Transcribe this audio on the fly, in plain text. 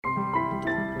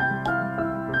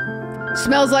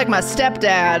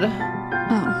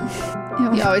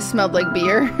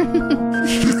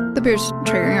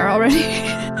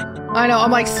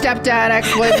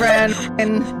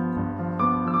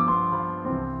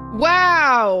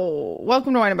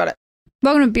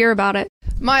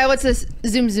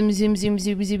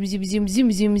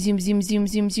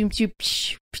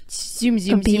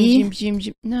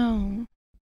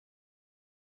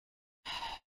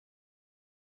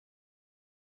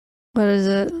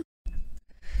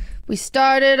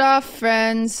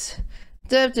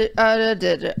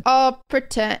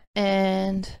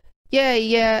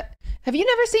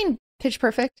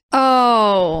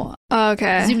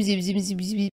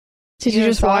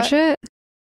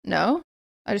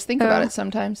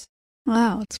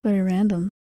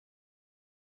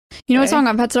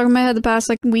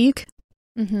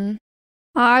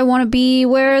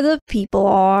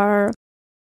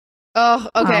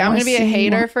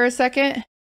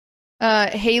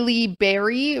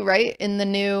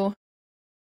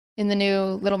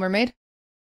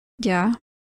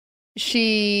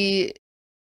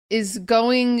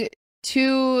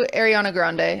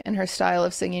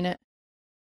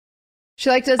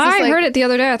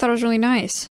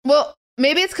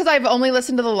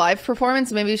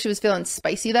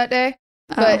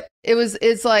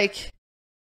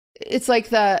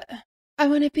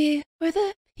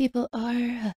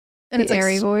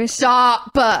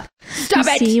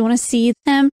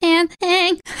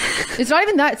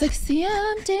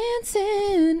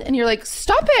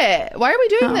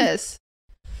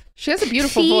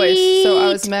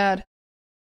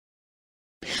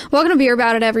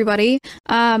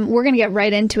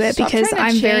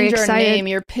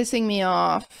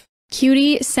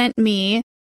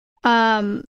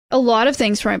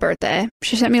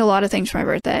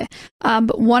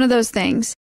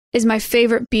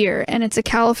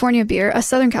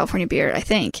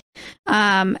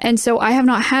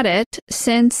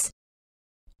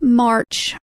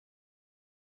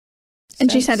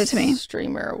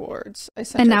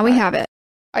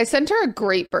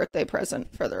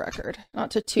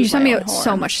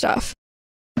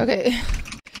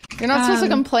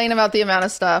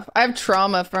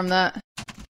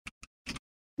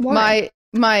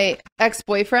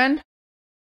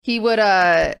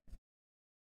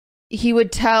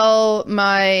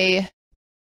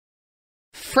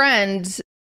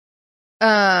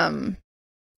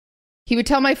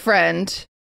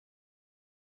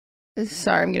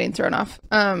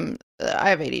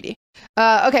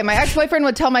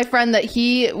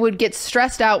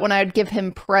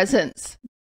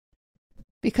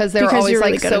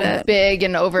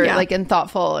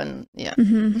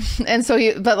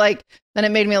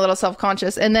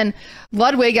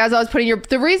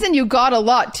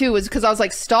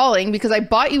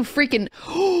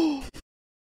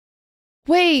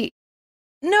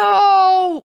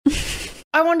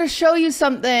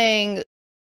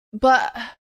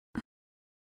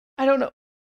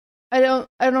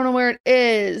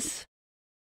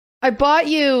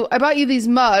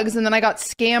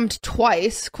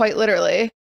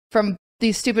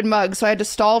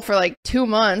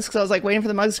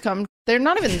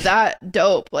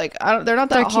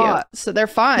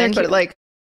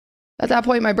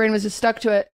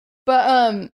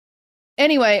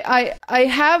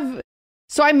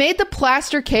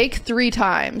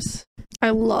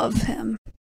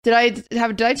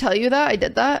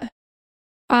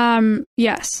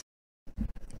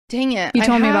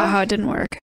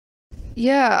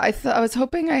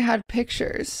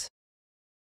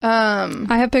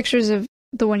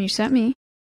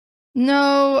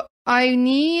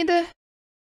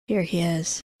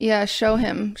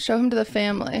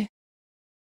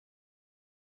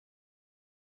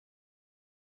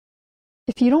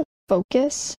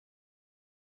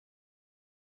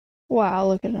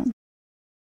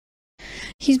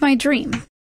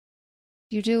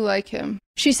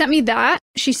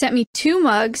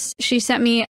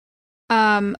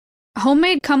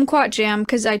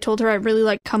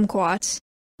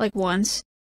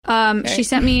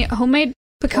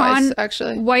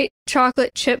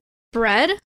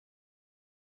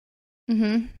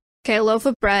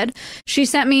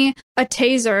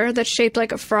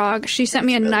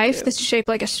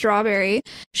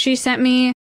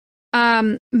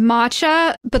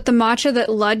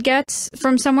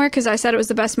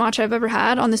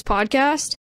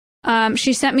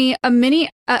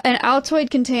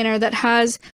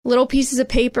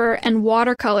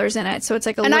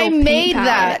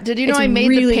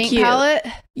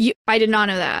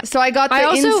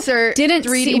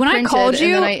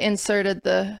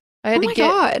I had Oh my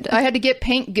God. I had to get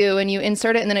paint goo and you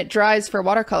insert it and then it dries for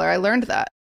watercolor. I learned that.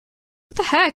 What the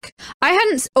heck? I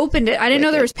hadn't opened it. I didn't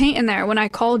know there was paint in there when I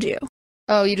called you.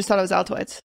 Oh, you just thought it was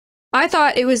Altoids. I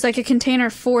thought it was like a container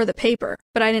for the paper,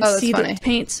 but I didn't see funny. the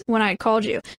paints when I called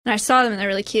you. And I saw them and they're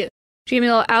really cute. She gave me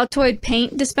a little Altoid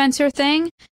paint dispenser thing,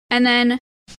 and then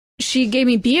she gave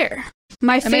me beer.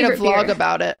 My favorite I made a vlog beer.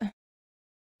 about it.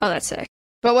 Oh, that's sick.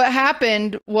 But what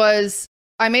happened was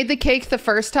I made the cake the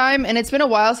first time, and it's been a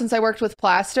while since I worked with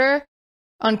plaster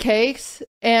on cakes.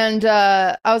 And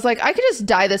I was like, I could just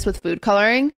dye this with food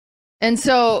coloring. And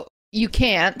so you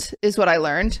can't, is what I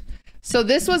learned. So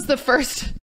this was the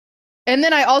first. And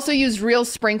then I also used real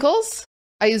sprinkles.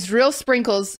 I used real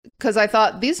sprinkles because I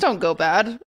thought these don't go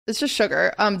bad. It's just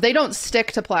sugar. They don't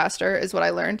stick to plaster, is what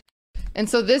I learned. And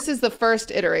so this is the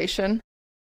first iteration.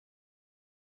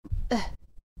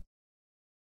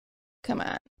 Come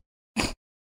on.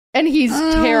 And he's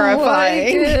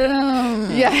terrifying.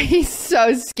 Yeah, he's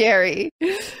so scary.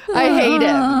 I hate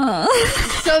him.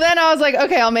 So then I was like,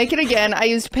 okay, I'll make it again. I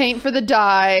used paint for the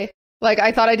dye. Like,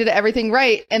 I thought I did everything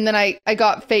right. And then I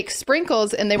got fake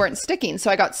sprinkles and they weren't sticking. So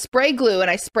I got spray glue and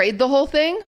I sprayed the whole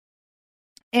thing.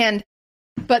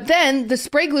 But then the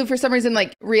spray glue, for some reason,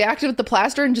 like reacted with the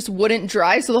plaster and just wouldn't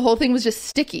dry. So the whole thing was just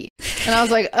sticky. And I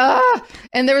was like, ah.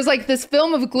 And there was like this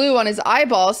film of glue on his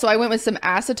eyeball. So I went with some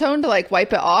acetone to like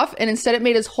wipe it off. And instead it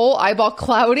made his whole eyeball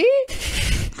cloudy.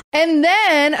 And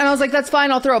I was like, that's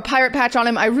fine. I'll throw a pirate patch on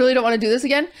him. I really don't want to do this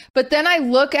again. But then I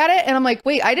look at it and I'm like,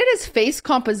 wait, I did his face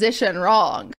composition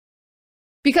wrong.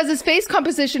 Because his face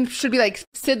composition should be like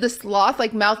Sid the Sloth,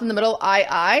 like mouth in the middle,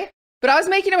 eye. But I was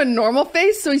making him a normal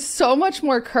face, so he's so much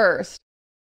more cursed.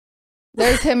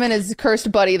 There's him and his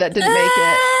cursed buddy that didn't make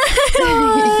it.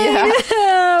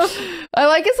 Yeah. I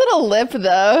like his little lip,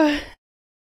 though.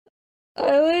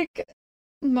 I like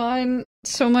mine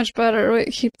so much better.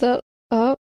 Wait, keep that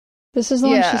up. This is the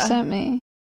one she sent me.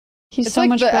 He's it's so like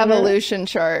much the better. evolution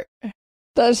chart.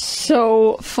 That's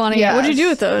so funny. Yes. What'd you do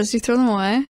with those? You throw them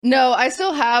away? No, I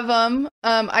still have them.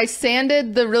 I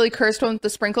sanded the really cursed one with the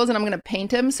sprinkles, and I'm gonna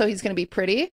paint him so he's gonna be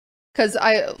pretty. Because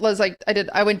I was like,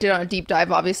 I went on a deep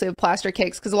dive, obviously, of plaster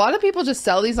cakes. Because a lot of people just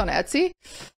sell these on Etsy,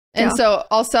 and so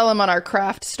I'll sell them on our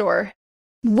craft store.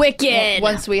 Wicked.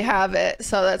 Once we have it,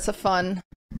 so that's a fun,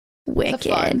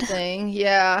 thing.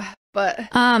 Yeah,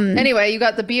 but anyway, you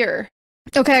got the beer.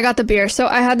 Okay, I got the beer. So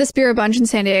I had this beer a bunch in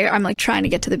San Diego. I'm like trying to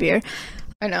get to the beer.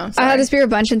 I know. Sorry. I had this beer a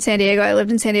bunch in San Diego. I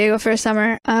lived in San Diego for a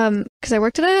summer because I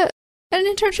worked at an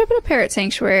internship at a parrot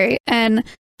sanctuary, and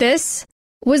this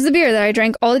was the beer that I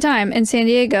drank all the time in San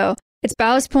Diego. It's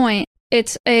Ballast Point.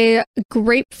 It's a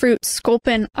grapefruit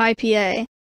Sculpin IPA.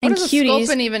 And what does Cuties,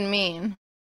 Sculpin even mean?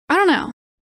 I don't know.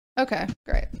 Okay,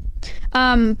 great.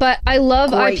 But I love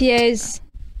IPAs,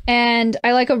 and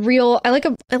I like a real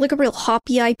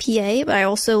hoppy IPA. But I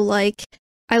also like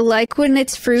when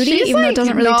it's fruity, even though it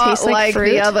doesn't really taste like fruit.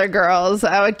 The other girls.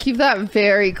 I would keep that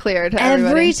very clear to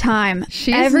everybody. Every time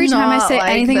I say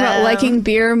anything about liking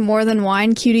beer more than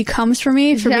wine, Cutie comes for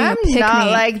me for being a pick me.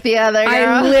 Not like the other girls.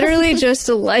 I literally just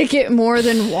like it more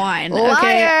than wine.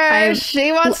 Liar!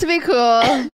 She wants to be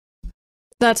cool.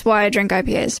 That's why I drink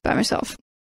IPAs by myself.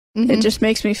 Mm-hmm. It just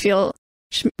makes me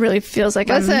really feels like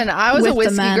I was a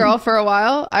whiskey girl for a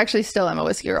while. I actually still am a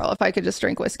whiskey girl. If I could just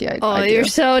drink whiskey, I'd do. You're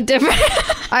so different.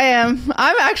 I am.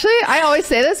 I always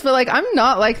say this, but like, I'm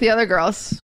not like the other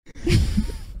girls.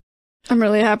 I'm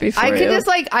really happy for you.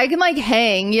 I can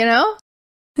hang, you know?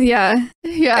 Yeah.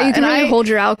 Yeah. You can really hold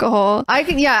your alcohol. I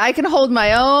can hold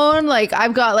my own. Like,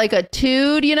 I've got like a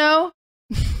tude, you know?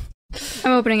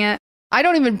 I'm opening it. I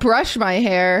don't even brush my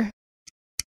hair.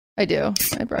 I do.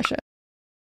 I brush it.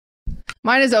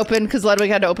 Mine is open because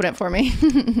Ludwig had to open it for me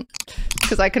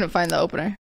because I couldn't find the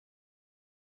opener.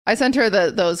 I sent her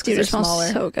those because they're smaller.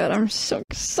 So good. I'm so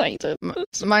excited.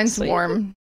 Mine's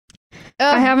warm.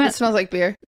 It smells like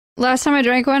beer. Last time I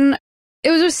drank one, it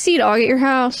was with Sea Dog at your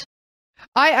house.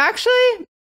 I actually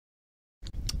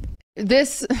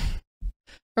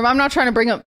I'm not trying to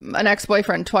bring up an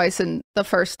ex-boyfriend twice in the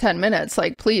first 10 minutes.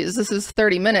 Like, please, this is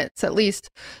 30 minutes at least.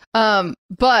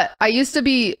 But I used to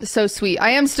be so sweet.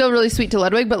 I am still really sweet to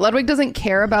Ludwig, but Ludwig doesn't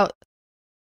care about...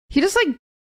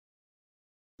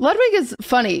 Ludwig is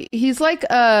funny. He's like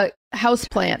a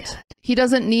houseplant. He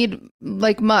doesn't need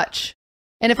like much.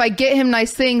 And if I get him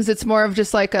nice things, it's more of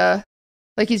just like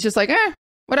he's just like,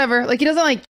 whatever. Like, he doesn't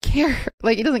like care.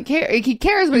 Like, he doesn't care. Like, he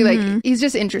cares, but he's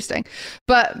just interesting.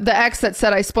 But the ex that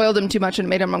said I spoiled him too much and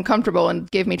made him uncomfortable and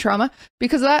gave me trauma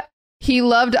because of that, he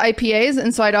loved IPAs.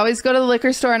 And so I'd always go to the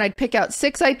liquor store and I'd pick out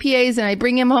 6 IPAs and I'd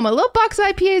bring him home a little box of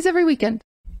IPAs every weekend.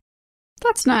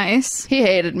 That's nice. He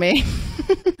hated me.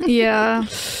 Yeah.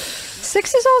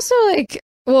 6 is also like,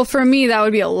 well, for me, that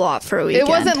would be a lot for a weekend.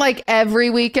 It wasn't like every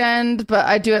weekend, but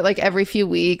I do it like every few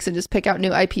weeks and just pick out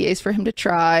new IPAs for him to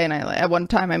try. And at one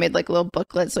time I made like a little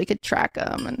booklet so he could track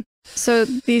them. And so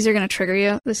these are going to trigger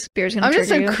you? This beer's going to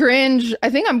trigger you? I'm just a cringe.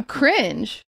 I think I'm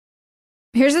cringe.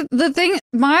 Here's the thing.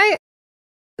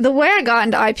 The way I got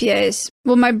into IPAs,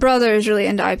 well, my brother is really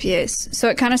into IPAs. So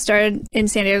it kind of started in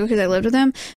San Diego because I lived with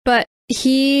him. But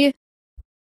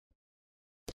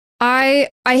I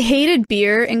hated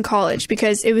beer in college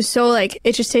because it was so like,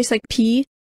 it just tastes like pee.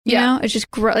 You know? It's just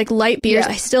like light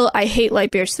beers. Yeah. I hate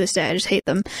light beers to this day. I just hate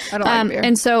them. I don't like beer.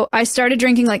 And so I started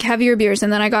drinking like heavier beers,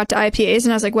 and then I got to IPAs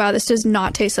and I was like, wow, this does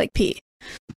not taste like pee.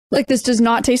 Like, this does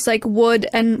not taste like wood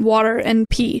and water and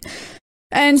pee.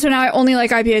 And so now I only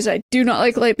like IPAs. I do not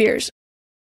like light beers.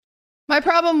 My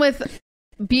problem with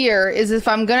beer is if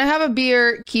I'm going to have a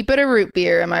beer, keep it a root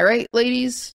beer. Am I right,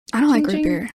 ladies? I don't like root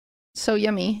beer. So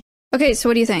yummy. Okay, so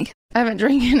what do you think? I haven't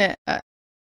drinking it. I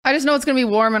just know it's going to be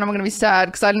warm and I'm going to be sad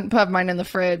because I didn't have mine in the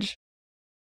fridge.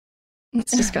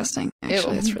 It's disgusting.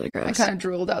 Actually, it's really gross. I kind of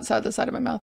drooled outside the side of my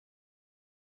mouth.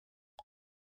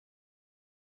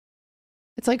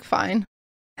 It's like fine.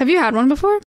 Have you had one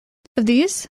before? Of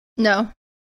these? No.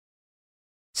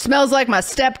 Smells like my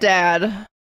stepdad.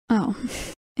 Oh.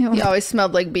 Ew. He always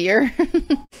smelled like beer.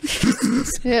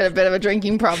 He had a bit of a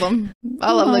drinking problem.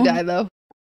 I love the guy though.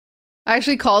 I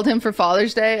actually called him for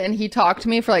Father's Day and he talked to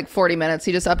me for like 40 minutes.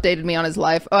 He just updated me on his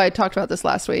life. Oh, I talked about this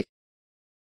last week.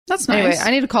 That's nice. Anyway, I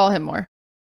need to call him more.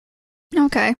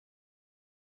 Okay.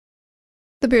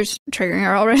 The beer's triggering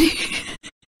her already.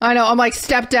 I know. I'm like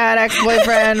stepdad,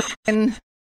 ex-boyfriend, and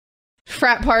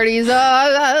frat parties.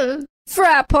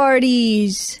 Frat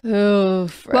parties. Oh,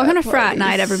 welcome to frat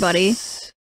night, everybody.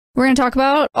 We're going to talk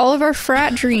about all of our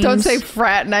frat dreams. Don't say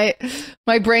frat night.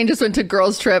 My brain just went to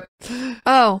girls trip.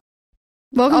 Oh.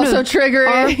 Welcome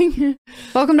triggering.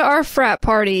 Welcome to our frat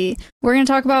party. We're going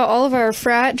to talk about all of our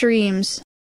frat dreams.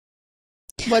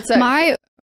 What's that?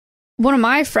 One of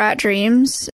my frat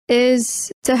dreams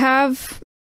is to have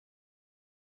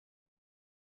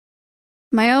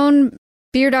my own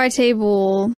beer dye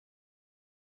table.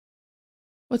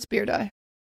 What's beer dye?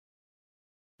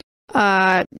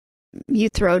 You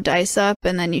throw dice up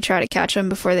and then you try to catch them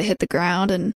before they hit the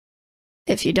ground, and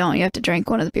if you don't, you have to drink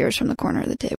one of the beers from the corner of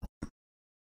the table.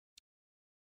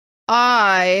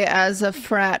 I, as a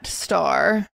frat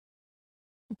star,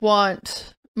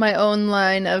 want my own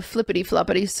line of flippity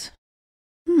floppities.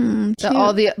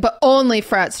 But only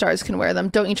frat stars can wear them.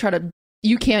 Don't you try to.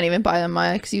 You can't even buy them,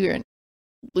 Maya, because you're a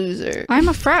loser. I'm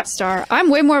a frat star. I'm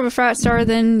way more of a frat star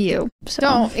than you. So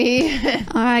don't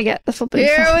I get the flippity.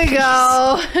 Here we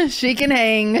go. She can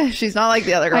hang. She's not like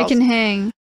the other girls. I can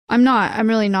hang. I'm not. I'm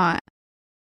really not.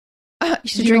 You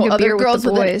should drink a beer with the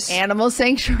boys. With an animal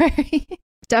sanctuary.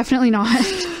 Definitely not.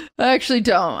 I actually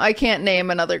don't. I can't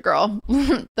name another girl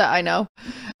that I know.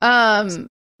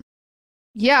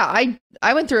 Yeah,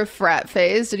 I went through a frat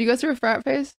phase. Did you go through a frat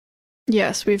phase?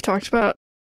 Yes, we've talked about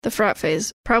the frat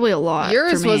phase probably a lot.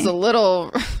 Yours was a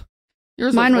little.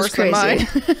 Mine was crazy.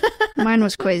 Mine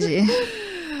was crazy.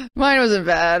 Mine wasn't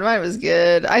bad. Mine was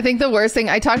good. I think the worst thing,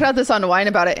 I talked about this on Wine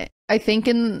about it. I think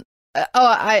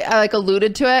I like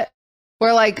alluded to it.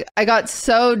 Where like I got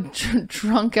so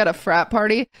drunk at a frat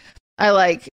party, I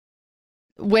like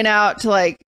went out to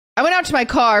my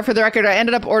car. For the record, I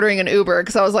ended up ordering an Uber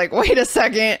because I was like, wait a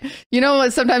second. You know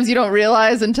what? Sometimes you don't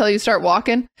realize until you start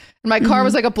walking. And my car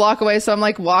was like a block away, so I'm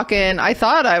like walking. I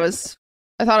thought I was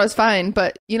fine,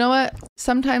 but you know what?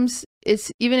 Sometimes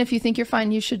it's even if you think you're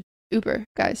fine, you should Uber,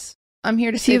 guys. I'm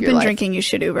here to save your life. If you've been drinking, you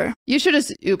should Uber. You should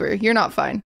just Uber. You're not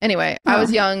fine. Anyway, I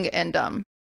was young and dumb.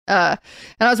 And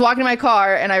I was walking in my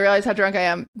car and I realized how drunk I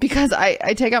am because I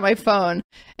take out my phone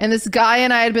and this guy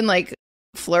and I had been like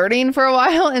flirting for a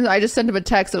while and I just sent him a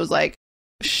text that was like,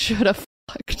 should have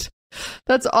fucked.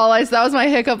 That was my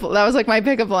hiccup. That was like my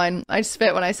pickup line. I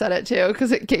spit when I said it too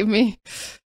because it gave me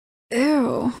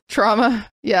trauma.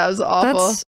 Yeah, it was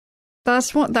awful.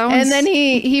 That's what that was. And then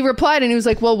he replied and he was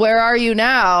like, well, where are you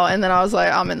now? And then I was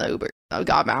like, I'm in the Uber. Oh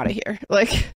God, I'm out of here.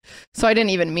 Like, so I didn't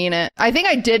even mean it. I think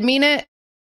I did mean it.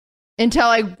 Until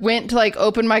I went to like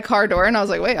open my car door and I was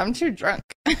like, wait, I'm too drunk.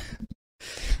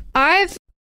 I've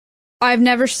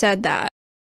never said that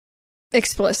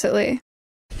explicitly.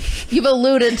 You've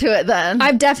alluded to it then.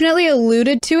 I've definitely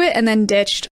alluded to it and then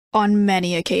ditched on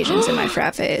many occasions in my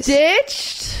frat phase.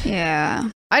 Ditched? Yeah.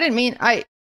 I didn't mean I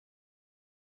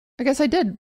guess I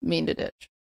did mean to ditch.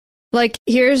 Like,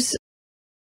 here's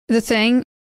the thing.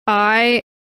 They'd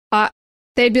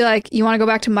be like, you want to go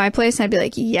back to my place? And I'd be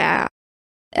like, yeah.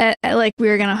 like we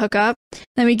were gonna hook up.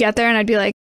 Then we get there and I'd be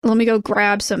like, let me go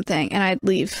grab something, and I'd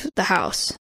leave the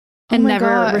house and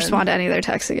never respond to any of their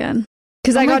texts again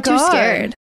because I got too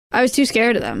scared. I was too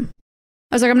scared of them.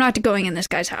 I was like, I'm not going in this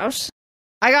guy's house.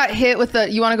 I got hit with the,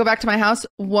 you want to go back to my house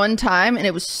one time, and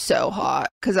it was so hot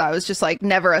because I was just like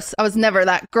I was never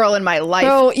that girl in my life.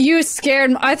 Bro, you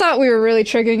scared me. I thought we were really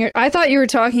triggering you. I thought you were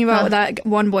talking about that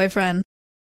one boyfriend.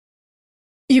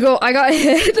 You go, I got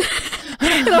hit.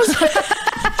 And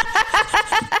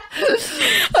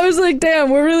I was like, damn,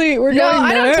 we're going there.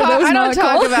 I don't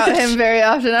talk about him very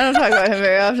often.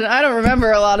 I don't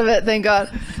remember a lot of it, thank God.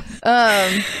 No.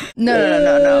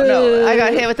 I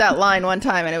got hit with that line one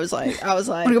time, and it was like, I was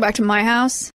like, want to go back to my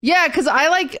house? Yeah, because I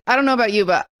don't know about you,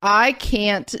 but I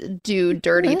can't do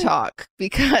dirty talk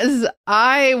because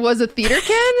I was a theater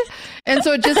kid, and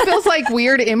so it just feels like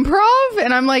weird improv,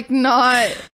 and I'm like,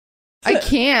 I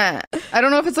can't. I don't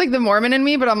know if it's like the Mormon in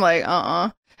me, but I'm like,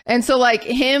 And so like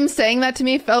him saying that to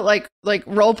me felt like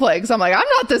role play, because I'm like, I'm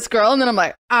not this girl, and then I'm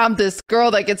like, I'm this girl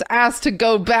that gets asked to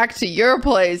go back to your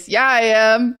place. Yeah, I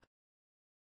am.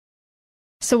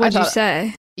 So what'd you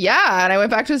say? Yeah, and I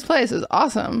went back to his place. It was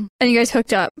awesome. And you guys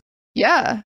hooked up?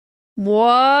 Yeah.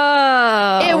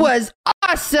 Whoa. It was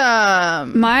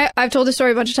awesome. I've told this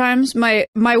story a bunch of times. My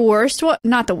worst one,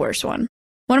 not the worst one.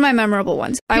 One of my memorable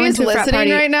ones. I went to a frat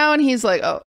party right now, and he's like,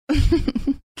 oh.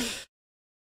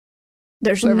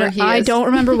 I don't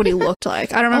remember what he looked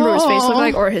like. I don't remember what his face looked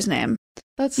like or his name.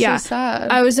 That's so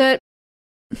sad. I was at...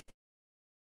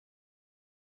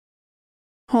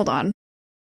 Hold on.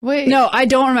 Wait. No, I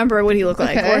don't remember what he looked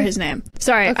like or his name.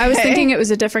 Sorry, I was thinking it was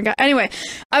a different guy. Anyway,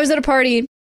 I was at a party.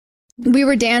 We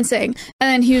were dancing, and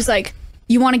then he was like,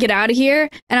 you want to get out of here?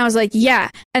 And I was like,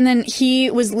 yeah. And then he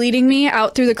was leading me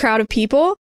out through the crowd of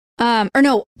people. Or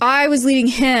no, I was leading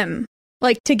him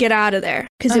like to get out of there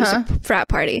because it was a frat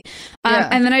party.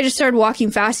 And then I just started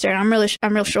walking faster, and I'm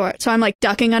real short. So I'm like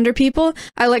ducking under people.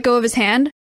 I let go of his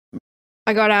hand.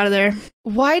 I got out of there.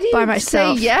 Why do you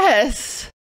say yes?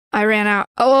 I ran out.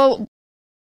 Oh,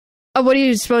 what are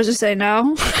you supposed to say?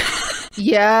 No?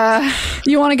 Yeah.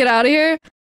 You want to get out of here?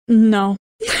 No.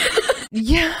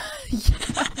 Yeah.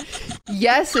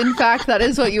 Yes, in fact, that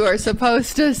is what you are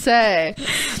supposed to say.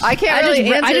 I can't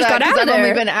really answer that because I've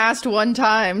only been asked one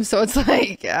time, so it's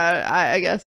like, I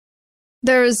guess.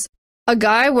 There's a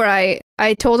guy where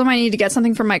I told him I needed to get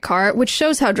something from my car, which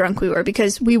shows how drunk we were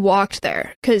because we walked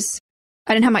there because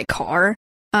I didn't have my car.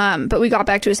 But we got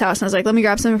back to his house, and I was like, let me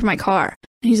grab something from my car.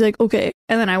 And he's like, okay.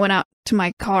 And then I went out to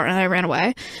my car, and I ran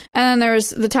away. And then there was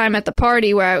the time at the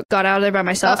party where I got out of there by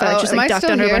myself. I just like ducked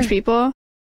under a bunch of people.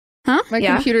 Huh? My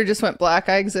computer just went black.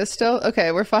 I exist still?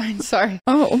 Okay, we're fine. Sorry.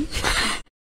 Oh.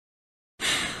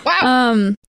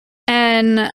 Wow.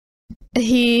 And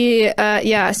he,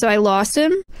 so I lost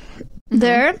him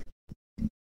there.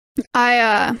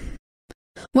 I,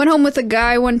 went home with a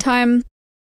guy one time,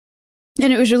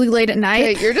 and it was really late at night.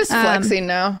 Okay, you're just flexing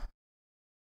now.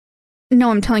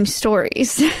 No, I'm telling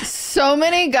stories. So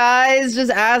many guys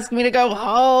just ask me to go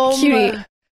home. Cutie.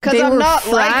 Because I'm not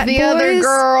like the other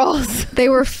girls. They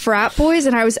were frat boys,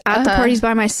 and I was at the parties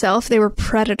by myself. They were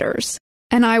predators,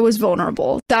 and I was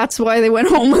vulnerable. That's why they went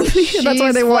home with me. That's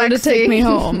why they wanted to take me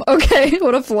home. Okay,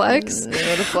 what a flex. What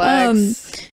a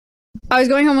flex. I was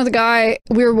going home with a guy.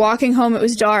 We were walking home. It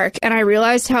was dark, and I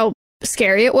realized how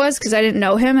scary it was because I didn't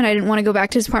know him, and I didn't want to go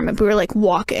back to his apartment. But we were like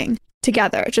walking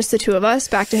together, just the two of us,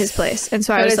 back to his place. And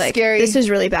so I was like, this is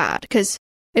really bad because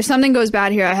if something goes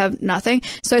bad here, I have nothing.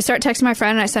 So I start texting my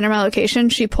friend, and I send her my location.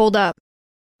 She pulled up,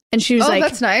 and she was like,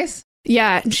 that's nice.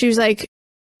 Yeah. And she was like,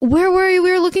 where were you?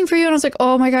 We were looking for you. And I was like,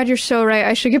 oh my God, you're so right.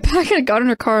 I should get back. And I got in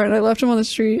her car, and I left him on the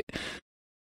street.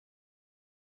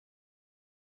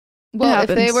 Well,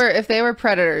 if they were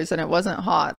predators and it wasn't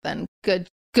hot, then good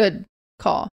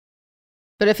call.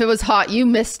 But if it was hot, you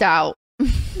missed out.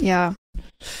 Yeah.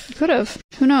 Could have.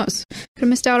 Who knows? Could have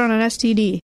missed out on an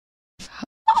STD.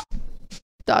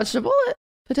 Dodged a bullet,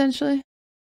 potentially.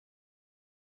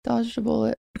 Dodged a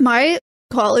bullet. My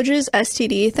college's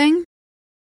STD thing,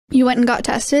 you went and got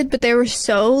tested, but they were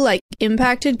so like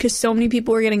impacted because so many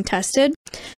people were getting tested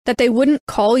that they wouldn't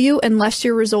call you unless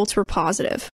your results were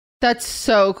positive. That's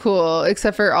so cool,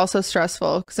 except for also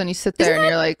stressful because then you sit there and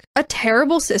you're like, a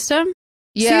terrible system.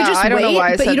 Yeah, so you just I don't know why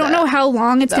I said but you don't know how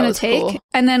long it's going to take. Cool.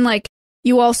 And then like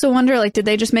you also wonder like, did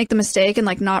they just make the mistake and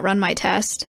like not run my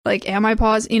test? Like, am I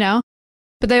positive? You know,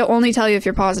 but they'll only tell you if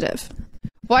you're positive.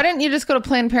 Why didn't you just go to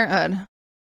Planned Parenthood?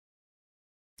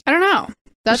 I don't know.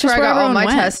 That's where I got all my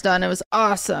tests done. It was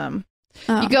awesome.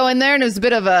 Oh. You go in there and it was a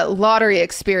bit of a lottery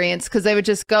experience because they would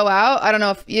just go out. I don't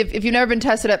know if you've never been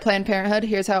tested at Planned Parenthood,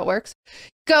 here's how it works.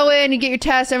 Go in, you get your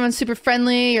test, everyone's super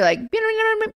friendly. You're like,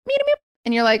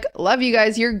 and you're like, love you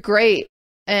guys, you're great.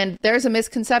 And there's a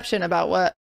misconception about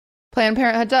what Planned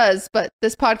Parenthood does, but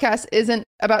this podcast isn't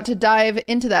about to dive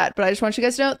into that. But I just want you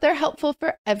guys to know they're helpful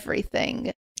for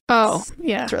everything. Oh,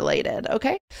 yeah. It's related.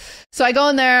 Okay. So I go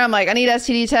in there, I'm like, I need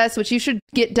STD tests, which you should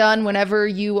get done whenever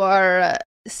you are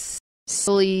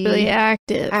really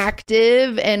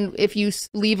active. And if you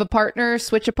leave a partner,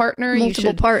 switch a partner,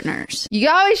 multiple partners, you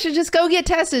always should just go get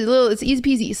tested. It's easy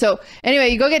peasy. So anyway,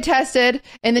 you go get tested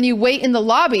and then you wait in the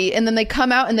lobby and then they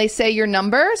come out and they say your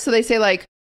number. So they say like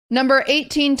number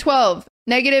 1812,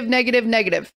 negative, negative,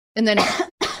 negative. And then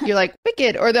you're like,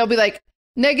 wicked. Or they'll be like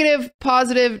negative,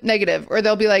 positive, negative. Or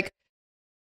they'll be like,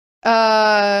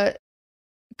 number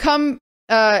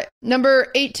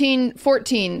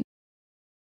 1814.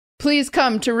 Please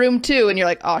come to room 2. And you're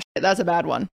like, oh shit, that's a bad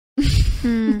one.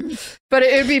 But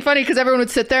it would be funny because everyone would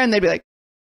sit there and they'd be like,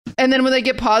 and then when they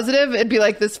get positive, it'd be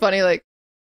like this funny, like,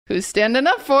 who's standing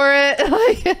up for it?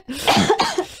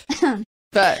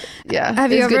 But yeah,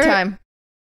 it's a good time.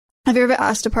 Have you ever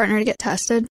asked a partner to get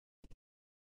tested?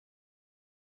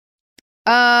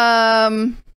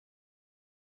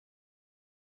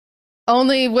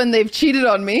 Only when they've cheated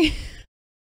on me.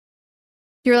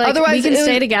 You're like, otherwise, we can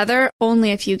stay together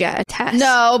only if you get a test.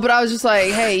 No, but I was just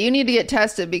like, hey, you need to get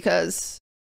tested because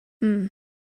we're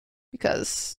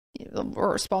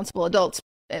responsible adults.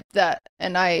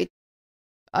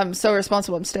 I'm so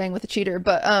responsible. I'm staying with a cheater.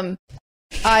 But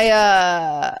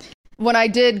when I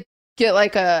did get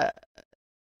like that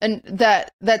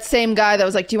same guy that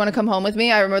was like, do you want to come home with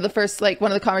me? I remember the first, like,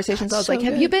 one of the conversations. I was like,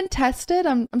 have you been tested?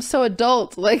 I'm so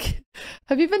adult. Like,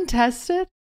 have you been tested?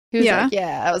 He was like,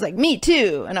 yeah. I was like, me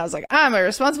too. And I was like, I'm a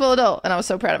responsible adult. And I was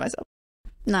so proud of myself.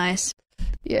 Nice.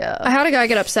 Yeah. I had a guy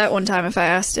get upset one time if I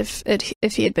asked if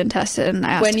he had been tested, and I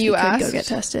asked if he could go get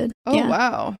tested. Oh, yeah.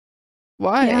 Wow.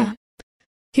 Why? Yeah.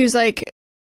 He was like,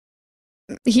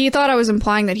 he thought I was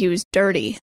implying that he was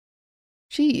dirty.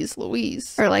 Jeez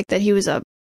Louise. Or like that he was a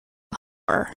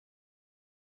whore.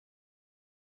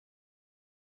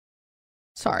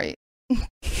 Sorry.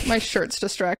 My shirt's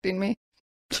distracting me.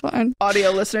 It's fine.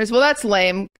 Audio listeners. Well, that's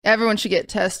lame. Everyone should get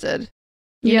tested.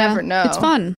 You never know. It's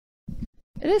fun.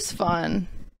 It is fun.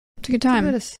 It's a good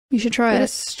time. You should try it.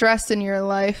 Stress in your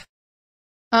life.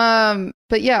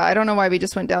 But yeah, I don't know why we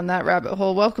just went down that rabbit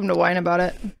hole. Welcome to Wine About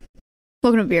It.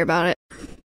 Welcome to Beer About It.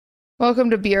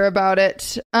 Welcome to Beer About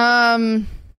It.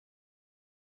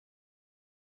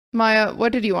 Maya,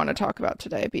 what did you want to talk about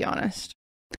today? Be honest.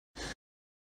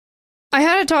 I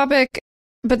had a topic,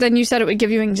 but then you said it would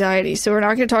give you anxiety, so we're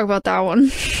not going to talk about that one.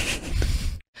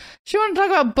 She wanted to talk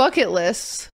about bucket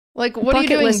lists. Like, what are you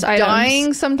doing?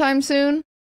 Dying sometime soon?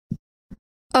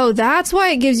 Oh, that's why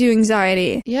it gives you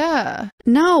anxiety. Yeah.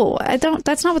 No, I don't.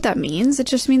 That's not what that means. It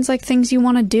just means like things you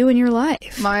want to do in your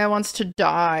life. Maya wants to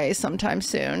die sometime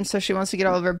soon, so she wants to get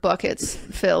all of her buckets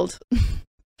filled.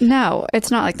 No,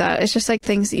 it's not like that. It's just like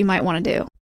things that you might want to do.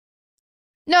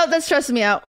 No, that stresses me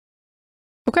out.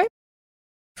 Okay.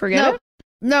 Forget it.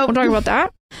 No. We'll talk about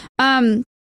that.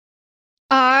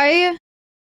 I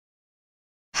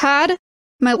had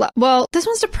well, this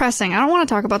one's depressing. I don't want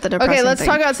to talk about the depressing Okay, let's thing.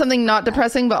 talk about something not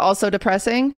depressing, but also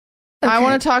depressing. Okay. I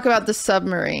want to talk about the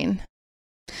submarine.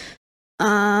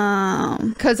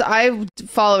 Because I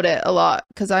followed it a lot,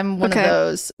 because I'm one of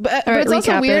those. But it's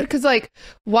also weird, because, like,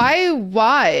 why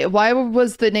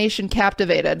was the nation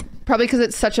captivated? Probably because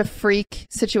it's such a freak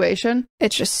situation.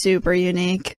 It's just super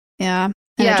unique. Yeah.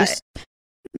 And just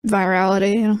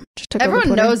virality, you know, just took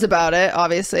everyone knows about it,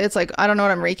 obviously. It's like, I don't know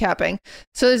what I'm recapping.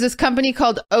 So there's this company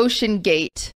called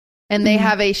OceanGate, and they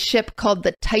have a ship called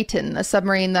the Titan, a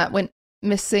submarine that went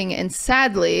missing, and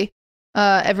sadly,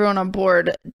 everyone on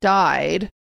board died.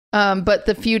 But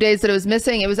the few days that it was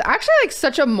missing, it was actually like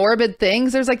such a morbid thing.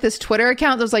 There's like this Twitter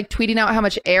account that was like tweeting out how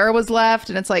much air was left,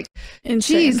 and it's like,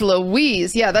 geez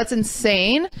Louise. Yeah, that's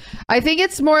insane. I think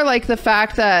it's more like the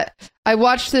fact that I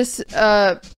watched this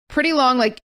pretty long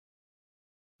like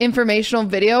informational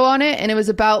video on it, and it was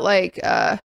about like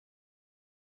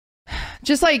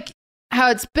just like how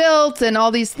it's built and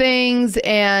all these things,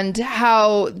 and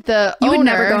how the owner would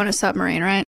never go on a submarine,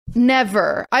 right?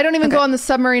 Never. I don't even go on the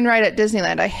submarine ride at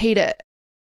Disneyland. I hate it.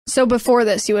 So before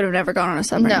this, you would have never gone on a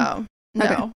submarine?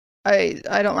 No. I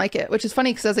don't like it, which is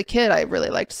funny because as a kid, I really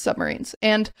liked submarines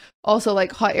and also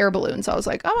like hot air balloons. I was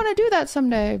like, I want to do that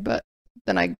someday. But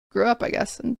then I grew up, I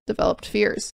guess, and developed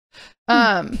fears.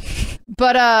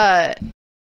 But I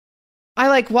I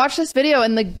like watched this video,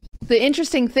 and the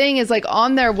interesting thing is like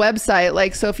on their website,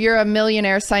 like, so if you're a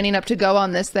millionaire signing up to go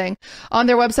on this thing, on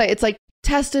their website, it's like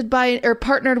tested by or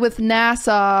partnered with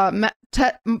NASA,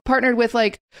 partnered with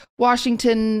like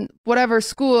Washington, whatever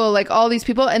school, like all these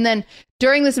people. And then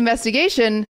during this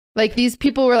investigation, like these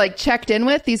people were like checked in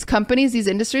with these companies, these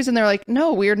industries, and they're like,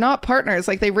 no, we're not partners.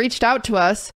 Like they reached out to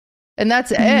us. And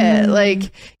that's it.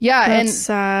 Like, yeah. That's and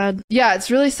sad. Yeah, it's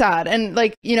really sad. And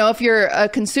like, you know, if you're a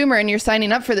consumer and you're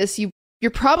signing up for this,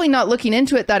 you're probably not looking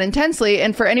into it that intensely.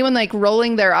 And for anyone like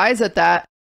rolling their eyes at that,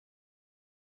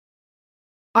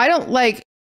 I don't like,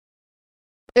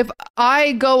 if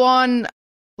I go on,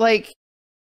 like,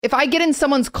 if I get in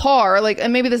someone's car, like,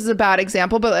 and maybe this is a bad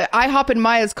example, but like, I hop in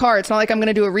Maya's car, it's not like I'm going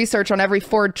to do a research on every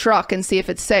Ford truck and see if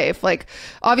it's safe. Like,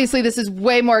 obviously this is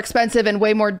way more expensive and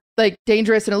way more like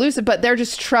dangerous and elusive, but they're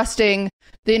just trusting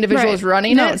the individual is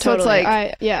running it. So it's like,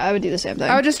 I would do the same thing.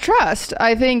 I would just trust,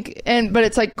 I think. But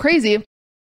it's like crazy.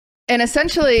 And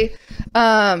essentially,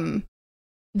 the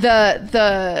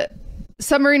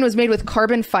submarine was made with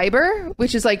carbon fiber,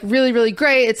 which is like really, really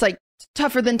great. It's like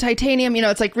tougher than titanium, you know,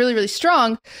 it's like really, really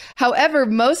strong. However,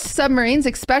 most submarines,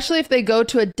 especially if they go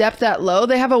to a depth that low,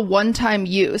 they have a one-time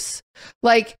use.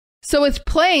 Like, so with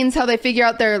planes, how they figure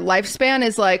out their lifespan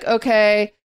is like,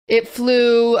 okay, it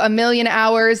flew 1 million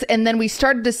hours, and then we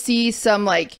started to see some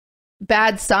like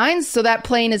bad signs, so that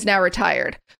plane is now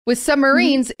retired. With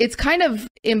submarines, it's kind of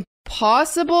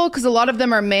impossible because a lot of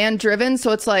them are man-driven,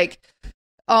 so it's like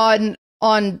on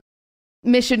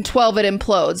mission 12 it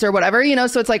implodes or whatever, you know,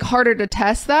 so it's like harder to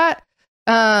test that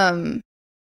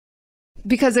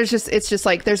because it's just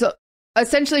like there's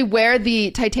essentially where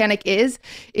the Titanic is,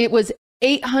 it was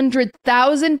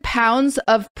 800,000 pounds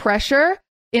of pressure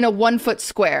in a 1 foot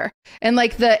square. And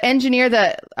like the engineer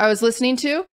that I was listening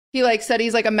to, he like said,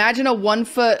 he's like, imagine a 1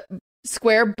 foot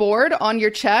square board on your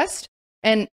chest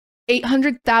and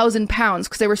 800,000 pounds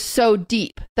because they were so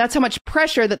deep. That's how much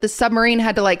pressure that the submarine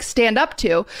had to like stand up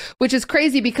to, which is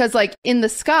crazy because like in the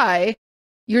sky,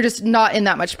 you're just not in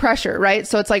that much pressure, right?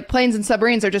 So it's like planes and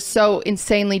submarines are just so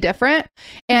insanely different.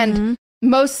 And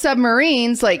most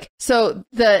submarines, like, so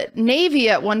the Navy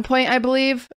at one point, I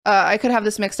believe, I could have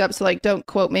this mixed up, so like don't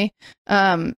quote me.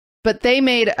 But they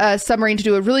made a submarine to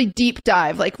do a really deep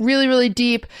dive, like really, really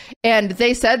deep. And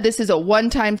they said this is a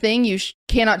one-time thing. You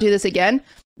cannot do this again.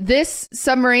 This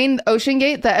submarine, Ocean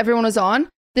Gate, that everyone was on,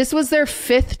 this was their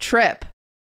 5th trip.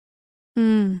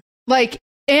 Like,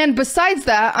 and besides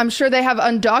that, I'm sure they have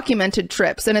undocumented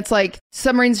trips. And it's like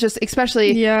submarines just,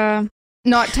 especially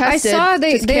not tested. I saw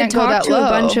they had talked to a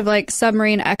bunch of like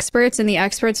submarine experts, and the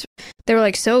experts, they were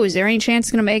like, so is there any chance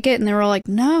it's going to make it? And they were all like,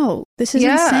 no, this is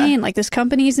insane. Like, this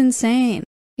company is insane.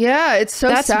 Yeah, it's so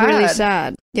sad. That's really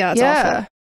sad. Yeah, it's awful.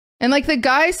 And like the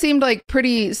guy seemed like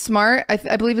pretty smart.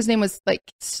 I believe his name was like,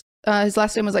 his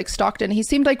last name was like Stockton. He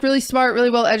seemed like really smart, really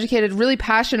well educated, really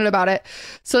passionate about it.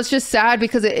 So it's just sad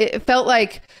because it felt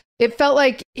like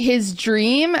his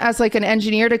dream as like an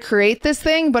engineer to create this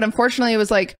thing. But unfortunately, it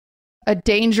was like a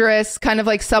dangerous kind of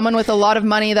like someone with a lot of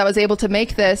money that was able to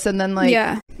make this and then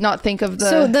like not think of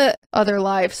the other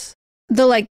lives. The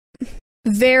like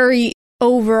very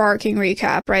overarching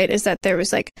recap, right, is that there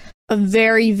was like a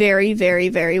very, very, very,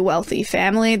 very wealthy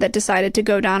family that decided to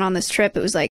go down on this trip. It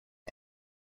was like,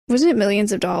 wasn't it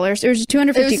millions of dollars? It was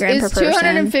 250 grand per person.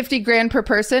 250 grand per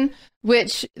person,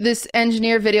 which this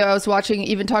engineer video I was watching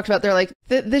even talked about. They're like,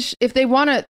 this, if they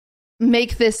want to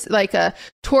make this like a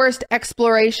tourist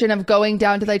exploration of going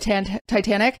down to the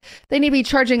Titanic, they need to be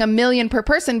charging $1 million per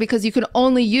person because you can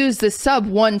only use this sub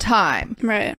one time.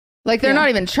 Right. Like, they're not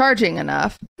even charging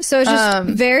enough. So it's just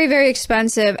very, very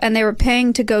expensive, and they were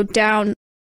paying to go down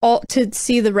to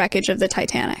see the wreckage of the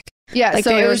Titanic. Yeah, like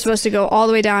so they were supposed to go all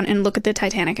the way down and look at the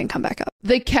Titanic and come back up.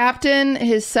 The captain,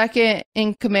 his second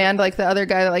in command, like the other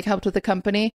guy that like helped with the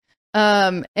company,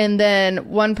 and then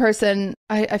one person,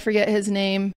 I forget his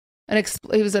name,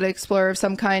 he was an explorer of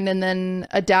some kind, and then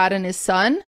a dad and his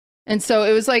son. And so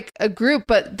it was like a group,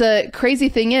 but the crazy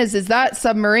thing is that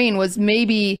submarine was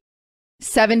maybe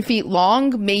 7 feet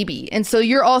long, maybe. And so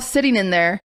you're all sitting in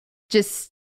there just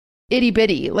itty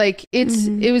bitty. Like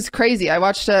it was crazy. I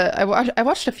watched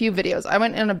a few videos. I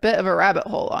went in a bit of a rabbit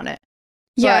hole on it.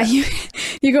 Yeah,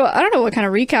 you go, I don't know what kind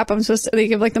of recap I'm supposed to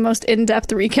give, like the most in-depth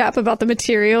recap about the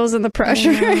materials and the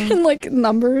pressure and like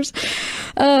numbers.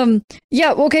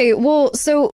 Yeah, okay. Well,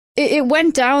 so it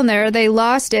went down there. They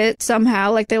lost it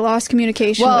somehow. Like they lost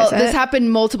communication with it. This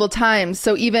happened multiple times.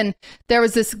 So even there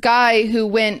was this guy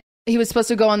who he was supposed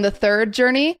to go on the 3rd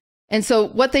journey, And so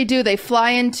what they do, they fly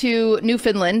into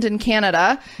Newfoundland in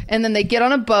Canada, and then they get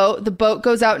on a boat. The boat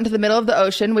goes out into the middle of the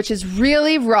ocean, which is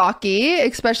really rocky,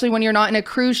 especially when you're not in a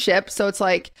cruise ship. So it's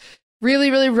like really,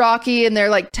 really rocky. And they're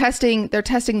like testing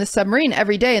the submarine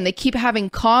every day, and they keep having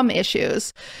comm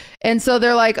issues. And so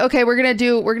they're like, okay, we're going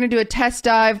to do a test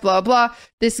dive, blah, blah.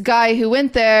 This guy who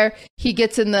went there, he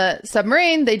gets in the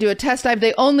submarine. They do a test dive.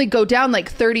 They only go down like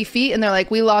 30 feet, and they're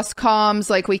like, we lost comms.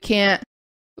 Like we can't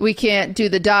do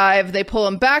the dive. They pull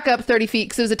him back up 30 feet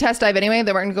because it was a test dive anyway.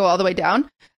 They weren't going to go all the way down.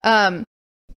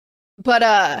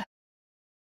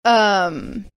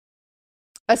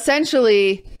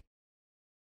 Essentially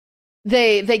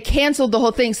they canceled the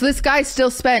whole thing. So this guy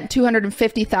still spent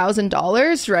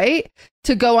 $250,000, right,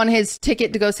 to go on his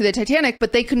ticket to go see the Titanic,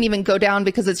 but they couldn't even go down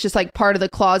because it's just like part of the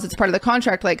clause. It's part of the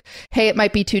contract. Like, hey, it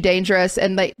might be too dangerous.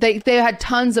 And they had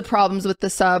tons of problems with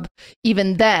the sub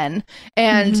even then.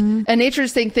 And an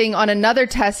interesting thing on another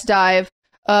test dive,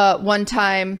 one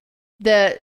time,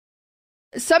 the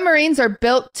submarines are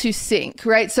built to sink,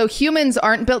 right? So humans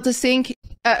aren't built to sink.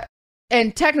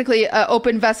 And technically, an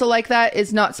open vessel like that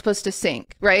is not supposed to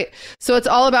sink, right? So it's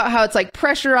all about how it's like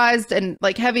pressurized and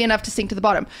like heavy enough to sink to the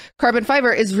bottom. Carbon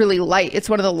fiber is really light. It's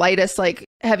one of the lightest like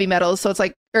heavy metals. So it's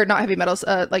like, or not heavy metals,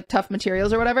 like tough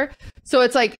materials or whatever. So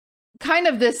it's like kind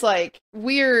of this like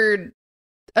weird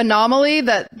anomaly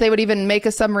that they would even make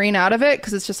a submarine out of it,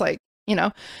 because it's just like, you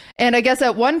know. And I guess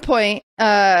at one point,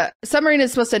 submarine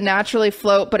is supposed to naturally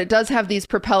float, but it does have these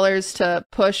propellers to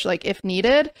push like if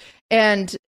needed.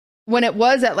 And when it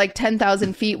was at like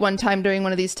 10,000 feet one time during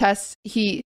one of these tests,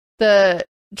 the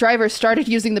driver started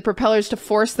using the propellers to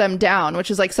force them down,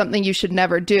 which is like something you should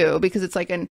never do because it's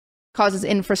like causes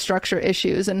infrastructure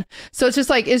issues. And so it's just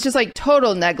like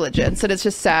total negligence, and it's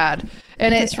just sad.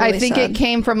 And really I think sad. It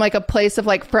came from like a place of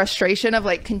like frustration of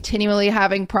like continually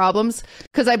having problems,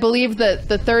 because I believe that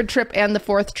the third trip and the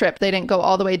fourth trip, they didn't go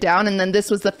all the way down. And then this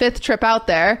was the fifth trip out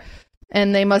there,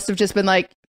 and they must have just been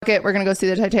like, okay, we're going to go see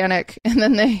the Titanic. And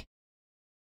then they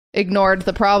ignored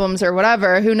the problems or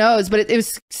whatever, who knows. But it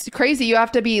was crazy. You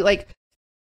have to be like,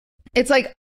 it's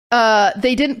like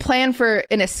they didn't plan for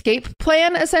an escape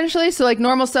plan, essentially. So like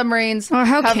normal submarines, or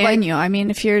how can like, you? I mean,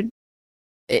 if you're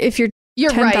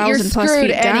you're 10, right, you're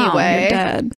screwed down, anyway. You're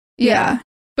dead. Yeah.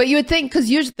 But you would think, because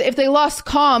usually if they lost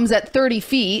comms at 30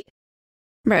 feet,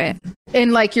 right,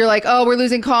 and like you're like, oh, we're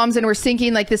losing comms and we're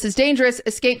sinking, like this is dangerous,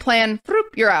 escape plan,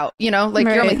 you're out, you know, like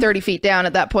you're only 30 feet down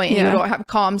at that point, and you don't have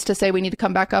comms to say we need to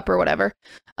come back up or whatever.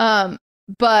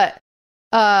 But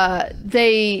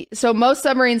so most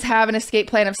submarines have an escape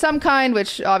plan of some kind,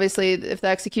 which obviously if the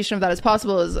execution of that is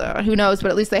possible is who knows,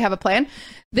 but at least they have a plan.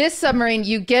 This submarine,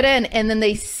 you get in and then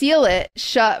they seal it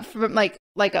shut from like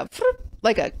a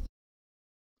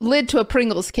lid to a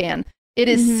Pringles can. It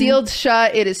is sealed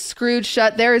shut. It is screwed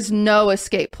shut. There is no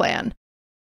escape plan.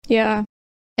 Yeah.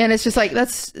 And it's just like,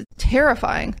 that's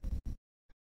terrifying.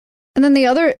 And then the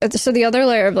other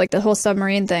layer of like the whole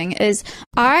submarine thing is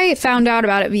I found out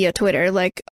about it via Twitter,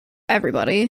 like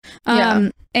everybody.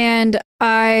 And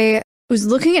I was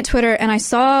looking at Twitter and I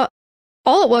saw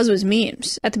all it was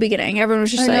memes at the beginning. Everyone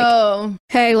was just like,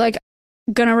 hey, like,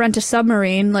 gonna rent a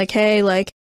submarine. Like, hey,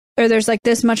 like, or there's like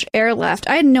this much air left.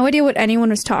 I had no idea what anyone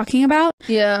was talking about.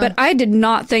 Yeah. But I did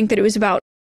not think that it was about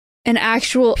an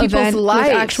actual event with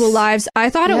actual lives. I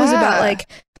thought it was about like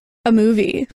a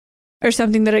movie or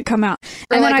something that had come out.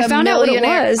 And then I found out what it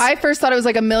was. I first thought it was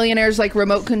like a millionaire's like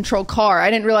remote control car. I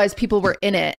didn't realize people were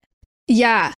in it.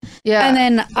 Yeah. Yeah.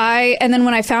 And then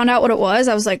when I found out what it was,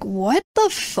 I was like, what the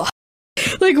fuck?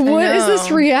 Like, what is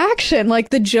this reaction? Like,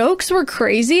 the jokes were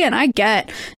crazy, and I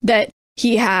get that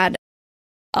he had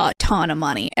a ton of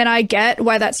money, and I get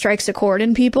why that strikes a chord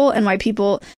in people, and why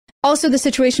people also the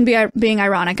situation being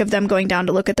ironic of them going down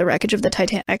to look at the wreckage of the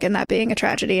Titanic and that being a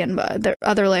tragedy, and there are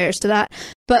other layers to that.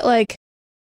 But like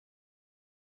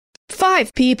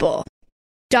 5 people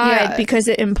died because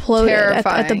it imploded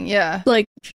at the like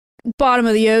bottom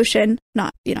of the ocean,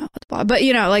 not at the bottom, but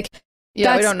like we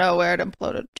don't know where it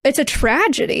imploded. It's a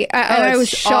tragedy. I was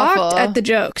shocked awful. At the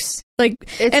jokes, like,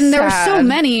 it's and there sad. were so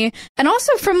many, and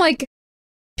also from like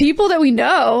people that we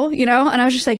know, and I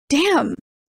was just like, damn,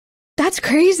 that's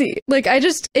crazy. Like,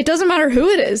 it doesn't matter who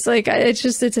it is. Like, it's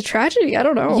a tragedy. I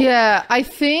don't know. Yeah, I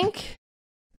think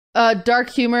dark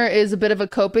humor is a bit of a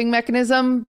coping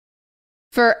mechanism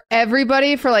for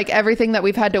everybody, for like everything that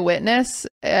we've had to witness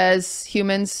as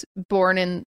humans born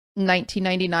in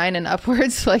 1999 and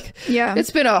upwards. Like, yeah,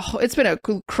 it's been a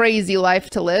crazy life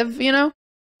to live,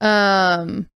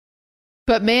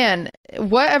 But man,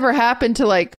 whatever happened to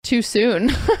like too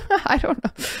soon? I don't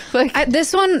know. Like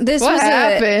this what was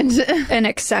happened? an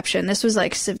exception. This was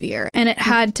like severe, and it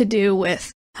had to do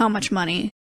with how much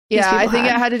money. Yeah, I think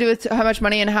it had to do with how much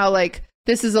money and how like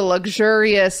this is a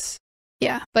luxurious.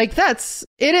 Yeah, like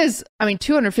it is. I mean,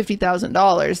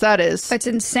 $250,000. That's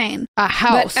insane. A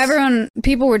house. But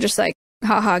people were just like,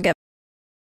 haha, get.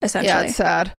 Essentially. Yeah, it's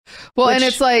sad. Well, and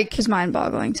it's like is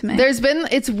mind-boggling to me.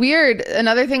 It's weird.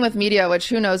 Another thing with media, which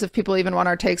who knows if people even want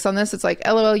our takes on this. It's like,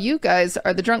 LOL, you guys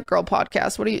are the Drunk Girl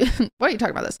podcast. Why are you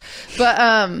talking about this?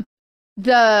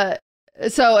 But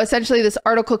so essentially this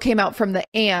article came out from the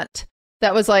aunt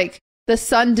that was like the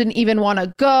son didn't even want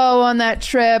to go on that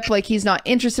trip. Like he's not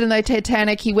interested in the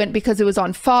Titanic. He went because it was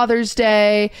on Father's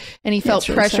Day and he felt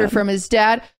really pressure sad. from his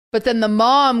dad. But then the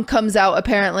mom comes out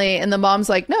apparently, and the mom's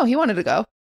like, no, he wanted to go.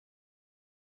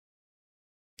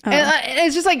 And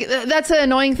it's just like, that's an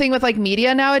annoying thing with like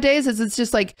media nowadays is it's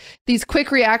just like these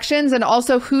quick reactions. And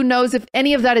also who knows if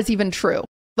any of that is even true,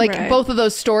 like both of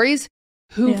those stories,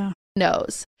 who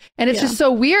knows? And it's just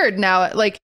so weird now.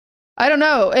 Like, I don't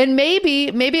know. And maybe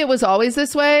it was always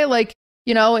this way. Like,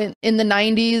 you know, in the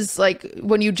 90s, like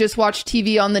when you just watch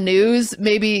TV on the news,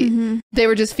 maybe they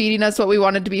were just feeding us what we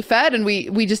wanted to be fed. And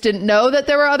we just didn't know that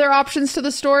there were other options to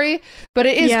the story. But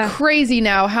it is crazy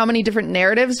now how many different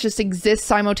narratives just exist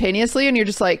simultaneously. And you're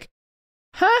just like,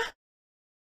 huh?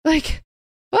 Like,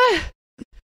 what?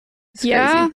 It's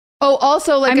crazy. Oh,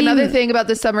 also, like another thing about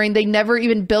this submarine, they never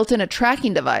even built in a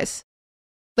tracking device.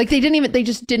 Like they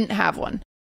just didn't have one.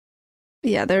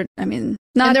 Yeah,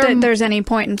 not that there's any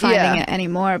point in finding it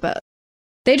anymore, but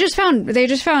they just found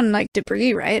like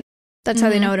debris, right? That's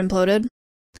how they know it imploded.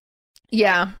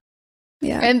 Yeah.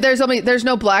 Yeah. And there's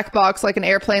no black box like an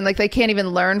airplane, like they can't even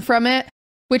learn from it,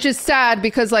 which is sad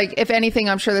because like if anything,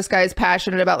 I'm sure this guy is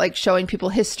passionate about like showing people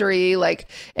history, like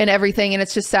and everything, and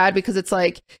it's just sad because it's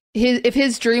like if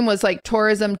his dream was like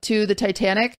tourism to the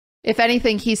Titanic, if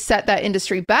anything, he set that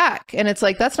industry back. And it's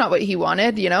like, that's not what he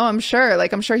wanted, you know, I'm sure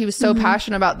he was so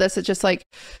passionate about this. It's just like,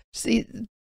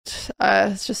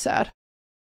 it's just sad.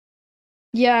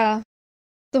 Yeah.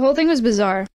 The whole thing was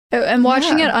bizarre. And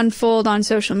watching it unfold on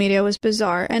social media was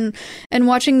bizarre. And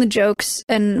watching the jokes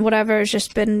and whatever has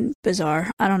just been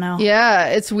bizarre. I don't know. Yeah,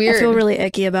 it's weird. I feel really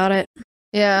icky about it.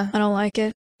 Yeah. I don't like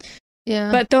it.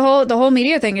 Yeah. But the whole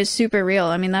media thing is super real.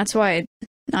 I mean, that's why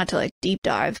not to like deep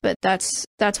dive, but that's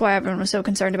why everyone was so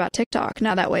concerned about TikTok.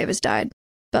 Now that wave has died.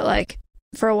 But like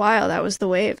for a while that was the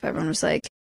wave. Everyone was like,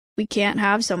 we can't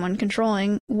have someone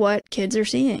controlling what kids are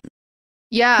seeing.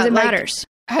 Yeah. Because it matters.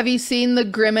 Have you seen the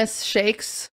Grimace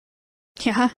shakes?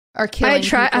 Yeah. Are killing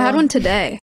people? I had one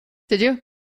today. Did you?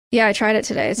 Yeah, I tried it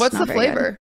today. What's the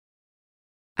flavor? Good.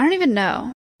 I don't even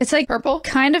know. It's like purple?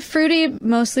 Kind of fruity,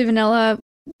 mostly vanilla,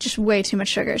 just way too much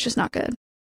sugar. It's just not good.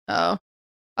 Oh.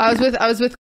 I was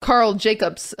with Carl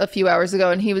Jacobs a few hours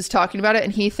ago, and he was talking about it,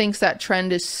 and he thinks that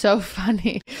trend is so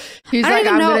funny. He's like,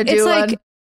 I'm going to do one. Like,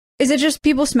 is it just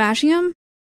people smashing them?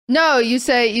 No, you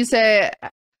say,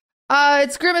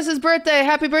 it's Grimace's birthday.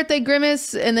 Happy birthday,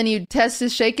 Grimace. And then you test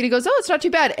his shake, and he goes, oh, it's not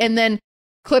too bad. And then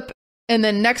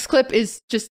next clip is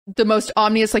just the most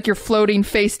ominous, like you're floating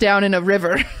face down in a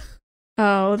river.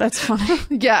 Oh, that's funny.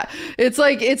 Yeah, it's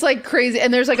like crazy.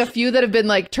 And there's like a few that have been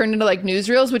like turned into like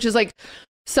newsreels, which is like,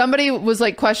 somebody was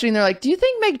like questioning, they're like, do you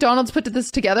think McDonald's put this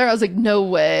together? I was like, no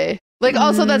way. Like,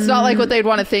 also, that's not like what they'd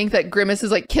want to think, that Grimace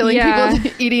is like killing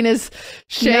people eating his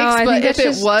shakes. No, but if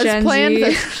it was Gen planned, Z.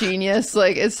 that's genius.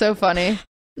 Like, it's so funny.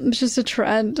 It's just a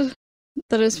trend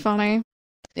that is funny.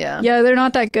 Yeah. Yeah, they're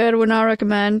not that good. Would not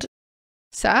recommend.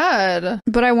 Sad.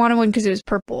 But I wanted one because it was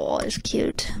purple. It's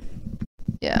cute.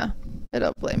 Yeah, I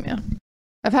don't blame you.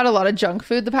 I've had a lot of junk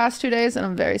food the past 2 days, and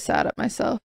I'm very sad at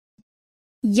myself.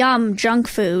 Yum, junk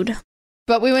food.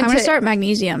 But I'm going to start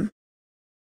magnesium.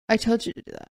 I told you to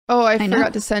do that. Oh, I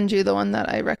forgot to send you the one that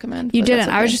I recommend. You didn't.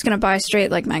 Okay. I was just going to buy straight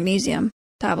like magnesium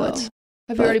tablets.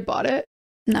 Have you already bought it?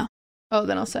 No. Oh,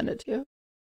 then I'll send it to you.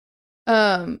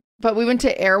 But we went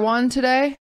to Erewhon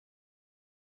today.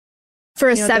 For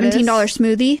a $17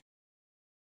 smoothie?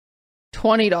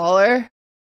 $20.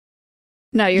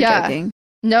 No, you're joking.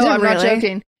 No, I'm not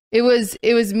joking. It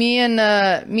was me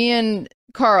and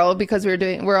Carl, because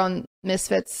we're on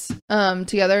Misfits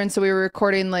together, and so we were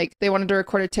recording, like, they wanted to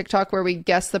record a TikTok where we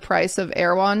guessed the price of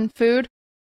Erewhon food.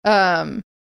 And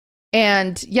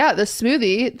yeah, the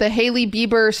smoothie, the Hailey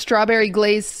Bieber strawberry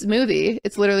glazed smoothie,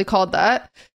 it's literally called that,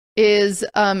 is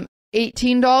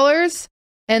 $18.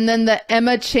 And then the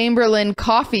Emma Chamberlain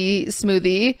coffee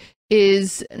smoothie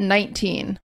is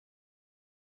 $19.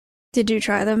 Did you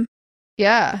try them?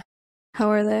 Yeah.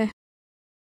 How are they?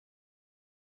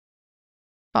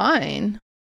 fine.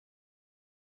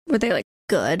 Were they like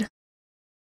good?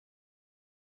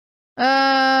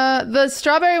 The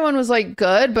strawberry one was like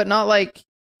good, but not like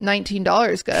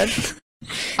 $19 good.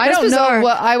 I don't bizarre. know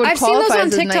what I would I've seen those qualify on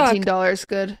as TikTok. $19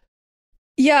 good.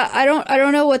 Yeah, I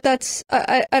don't know what that's.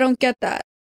 I don't get that.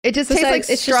 It just tastes Besides, like it's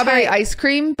just strawberry hype. ice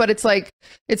cream, but it's like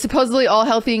it's supposedly all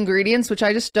healthy ingredients, which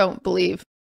I just don't believe.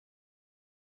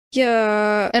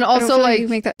 Yeah, And I don't also, feel like- you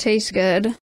make that taste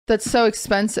good. That's so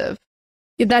expensive.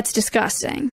 Yeah, that's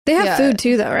disgusting. They have Yeah. food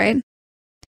too, though, right?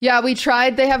 Yeah, we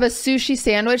tried. They have a sushi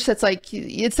sandwich that's like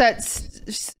it's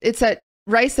that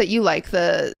rice that you like,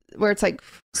 the where it's like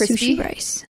crispy Sushi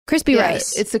rice, crispy Yeah,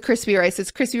 rice. It's the crispy rice.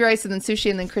 It's crispy rice and then sushi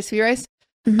and then crispy rice.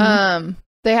 Mhm.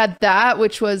 They had that,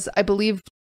 which was I believe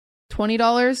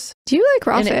 $20. Do you like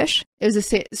raw and fish? It was a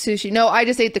sushi. No, I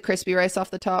just ate the crispy rice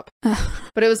off the top, Ugh.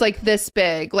 but it was like this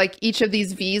big. Like each of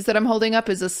these V's that I'm holding up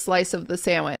is a slice of the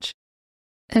sandwich.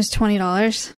 It's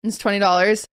 $20. It's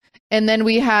 $20. And then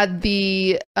we had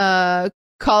the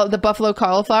the buffalo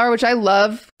cauliflower, which I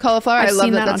love cauliflower. I've I love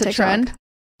seen that that on that's a TikTok. trend.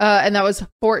 And that was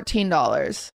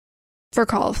 $14. For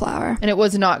cauliflower. And it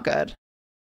was not good.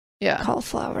 Yeah.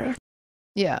 Cauliflower.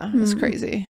 Yeah. It's Mm.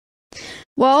 crazy.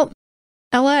 Well,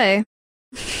 LA.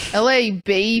 LA,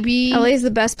 baby. LA is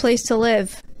the best place to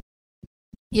live.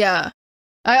 Yeah.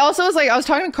 I also was like, I was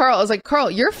talking to Carl. I was like,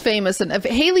 Carl, you're famous. And if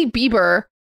Hailey Bieber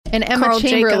and Emma Carl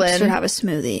Jacobs Chamberlain. should have a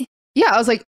smoothie. Yeah. I was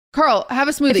like, Carl, have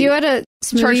a smoothie. If you had a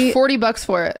Charge smoothie, $40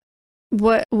 for it.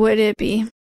 what would it be?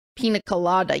 Pina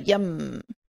colada. Yum.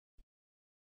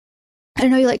 I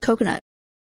know you like coconut.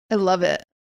 I love it.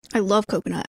 I love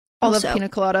coconut. I Also, love pina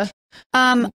colada.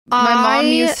 my My mom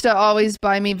used to always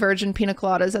buy me virgin pina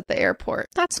coladas at the airport.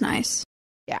 That's nice.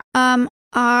 Yeah.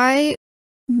 I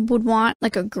would want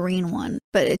like a green one,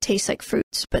 but it tastes like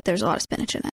fruits, but there's a lot of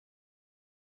spinach in it.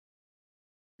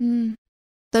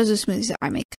 Those are smoothies that I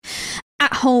make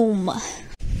at home.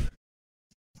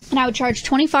 And I would charge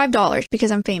 $25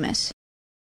 because I'm famous.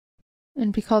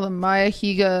 And we call them Maya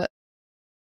Higa.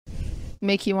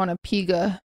 Make you want to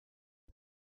piga.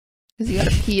 Because you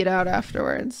got to pee it out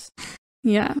afterwards.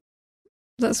 Yeah.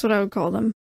 That's what I would call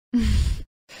them.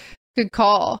 Good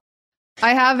call.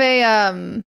 I have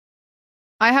an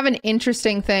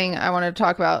interesting thing I want to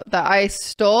talk about that I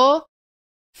stole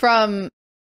from.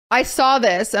 I saw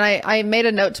this and I made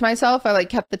a note to myself. I like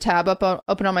kept the tab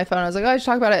open on my phone. I was like, oh, I should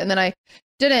talk about it, and then I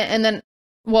didn't. And then,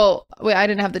 well, wait, I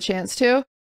didn't have the chance to,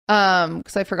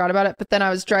 because I forgot about it. But then I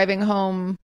was driving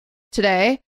home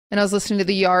today and I was listening to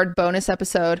the Yard bonus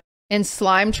episode, and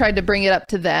Slime tried to bring it up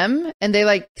to them, and they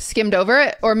like skimmed over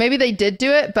it, or maybe they did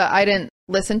do it, but I didn't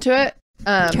listen to it.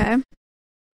 Okay.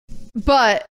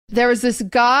 But there was this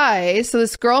guy. So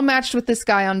this girl matched with this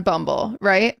guy on Bumble,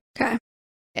 right? Okay.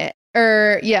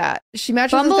 Yeah, she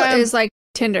matched Bumble with this guy is like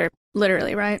Tinder,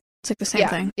 literally, right? It's like the same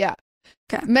thing. Yeah.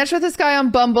 Okay. Matched with this guy on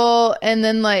Bumble, and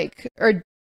then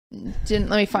didn't.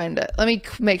 Let me find it. Let me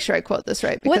make sure I quote this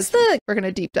right. What's because the we're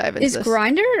gonna deep dive into is this.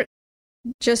 Grindr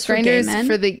just for gay Grinders men?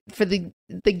 for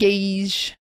the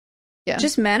gays. Yeah.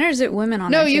 Just men, or is it women on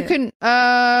No, there you too? can.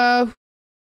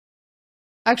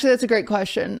 Actually, that's a great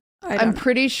question. I I'm don't know.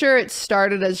 pretty sure it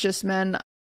started as just men.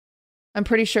 I'm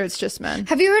pretty sure it's just men.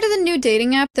 Have you heard of the new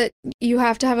dating app that you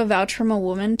have to have a vouch from a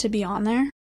woman to be on there?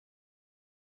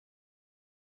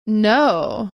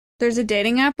 No. There's a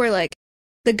dating app where like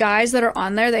the guys that are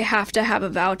on there, they have to have a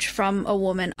vouch from a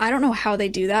woman. I don't know how they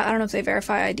do that. I don't know if they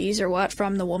verify IDs or what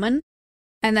from the woman.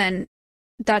 And then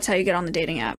that's how you get on the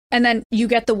dating app. And then you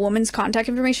get the woman's contact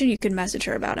information. You can message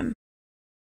her about him.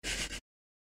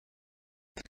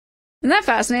 Isn't that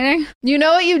fascinating? You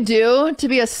know what you do to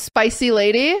be a spicy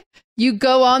lady? You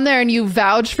go on there and you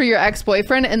vouch for your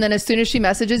ex-boyfriend, and then as soon as she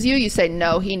messages you, you say,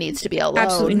 no, he needs to be alone.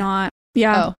 Absolutely not.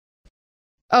 Yeah.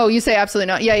 Oh, you say absolutely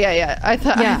not. Yeah. I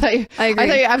thought I agree. I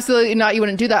thought you absolutely not. You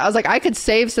wouldn't do that. I was like, I could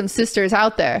save some sisters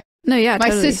out there. No, yeah, My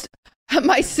totally.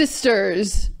 my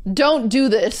sisters, don't do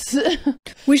this.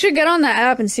 We should get on that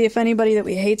app and see if anybody that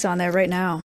we hate's on there right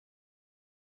now.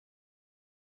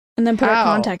 And then put our How?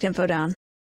 contact info down.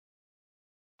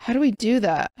 How do we do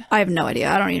that? I have no idea.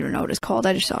 I don't even know what it's called.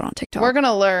 I just saw it on TikTok. We're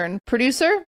gonna learn.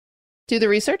 Producer, do the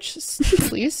research,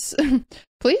 please,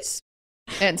 please,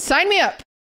 and sign me up.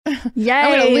 Yay!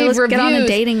 I'm gonna leave Let's get on a reviews.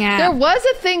 dating app. There was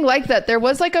a thing like that. There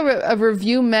was like a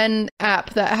review men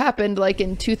app that happened like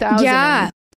in 2000. Yeah.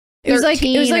 It was like or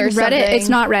Reddit. something. It's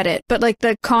not Reddit, but like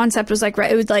the concept was like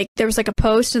it was like there was like a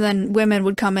post and then women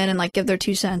would come in and like give their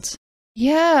 2 cents.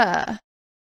 Yeah.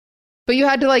 But you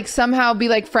had to like somehow be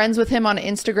like friends with him on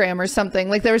Instagram or something.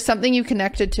 Like there was something you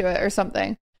connected to it or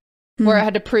something where it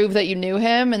had to prove that you knew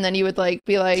him, and then you would like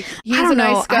be like, he's don't a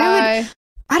nice know. guy.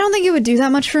 I don't think it would do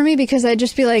that much for me because I'd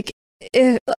just be like,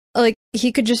 like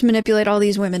he could just manipulate all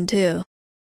these women too.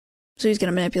 So he's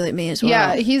gonna manipulate me as well.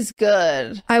 Yeah, he's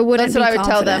good. I wouldn't. That's what I would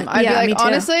tell them. I'd be like, me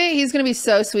honestly, he's gonna be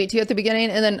so sweet to you at the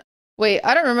beginning, and then wait,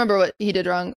 I don't remember what he did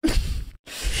wrong.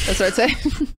 That's what I'd say.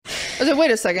 I was like, wait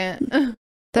a second.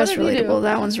 That's relatable.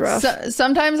 That one's rough.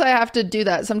 Sometimes I have to do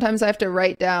that. Sometimes I have to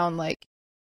write down like.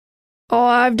 Oh,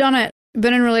 I've done it.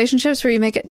 Been in relationships where you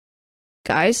make it.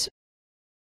 Guys,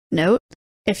 note: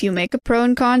 if you make a pro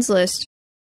and cons list,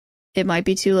 it might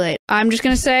be too late. I'm just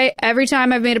gonna say, every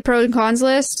time I've made a pro and cons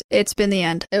list, it's been the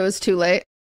end. It was too late.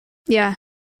 Yeah.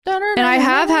 And I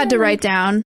have had to write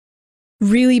down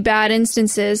really bad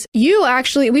instances. You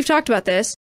actually, we've talked about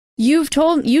this. You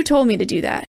told me to do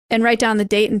that and write down the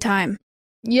date and time.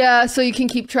 Yeah, so you can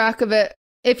keep track of it.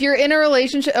 If you're in a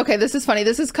relationship, okay, this is funny.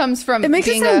 This comes from it makes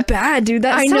it sound bad, dude.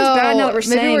 That sounds bad now that we're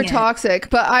saying maybe we're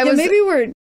toxic, but maybe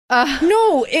we're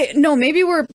no, maybe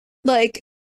we're like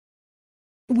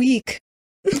weak.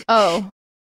 Oh,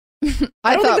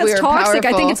 I don't think that's toxic. Powerful.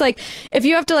 I think it's like if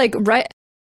you have to like write.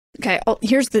 Okay,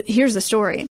 here's the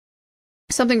story.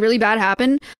 Something really bad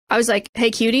happened. I was like,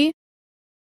 "Hey, cutie,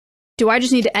 do I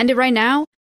just need to end it right now?"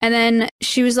 And then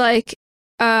she was like,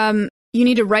 you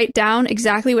need to write down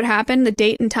exactly what happened, the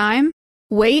date and time.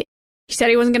 Wait. He said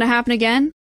it wasn't going to happen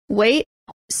again. Wait.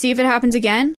 See if it happens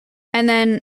again. And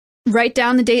then write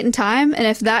down the date and time. And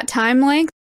if that time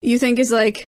length you think is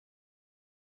like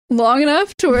long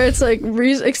enough to where it's like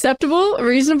acceptable,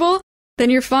 reasonable, then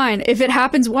you're fine. If it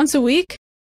happens once a week,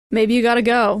 maybe you got to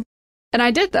go. And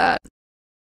I did that.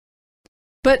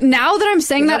 But now that I'm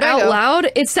saying that out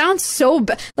loud, it sounds so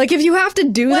bad. Like, if you have to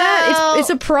do that, it's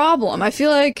a problem. I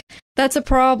feel like that's a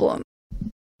problem.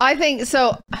 I think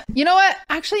so. You know what?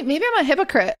 Actually, maybe I'm a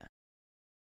hypocrite.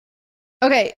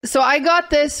 Okay, so I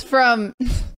got this from...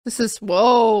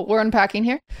 Whoa, we're unpacking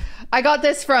here. I got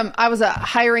this from... I was a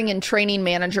hiring and training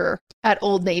manager at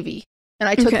Old Navy. And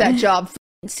I took that job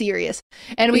serious.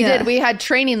 And we had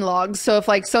training logs. So if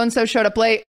like so-and-so showed up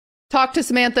late, talk to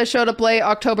Samantha, showed up late,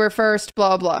 October 1st,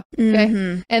 blah, blah. Okay.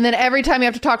 Mm-hmm. And then every time you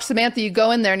have to talk to Samantha, you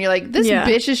go in there and you're like, this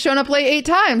bitch has shown up late 8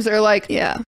 times. Or like,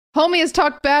 homie has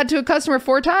talked bad to a customer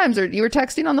 4 times. Or you were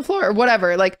texting on the floor or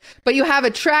whatever. Like, but you have a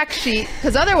track sheet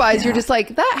because otherwise you're just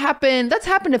like, that happened. That's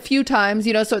happened a few times,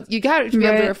 you know, so you got to be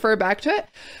able to refer back to it.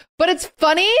 But it's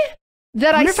funny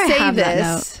that I say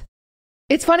this.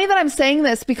 It's funny that I'm saying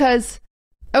this because,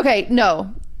 okay,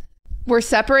 no. We're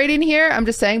separating here. I'm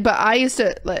just saying, but I used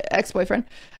to ex-boyfriend,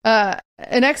 an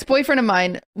ex-boyfriend of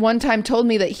mine one time told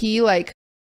me that he like,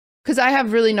 cause I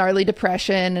have really gnarly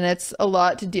depression and it's a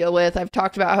lot to deal with. I've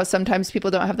talked about how sometimes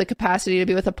people don't have the capacity to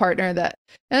be with a partner and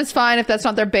it's fine if that's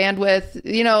not their bandwidth.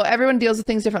 You know, everyone deals with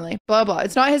things differently, blah, blah.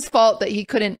 It's not his fault that he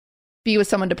couldn't be with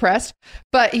someone depressed,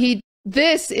 but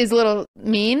this is a little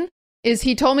mean. Is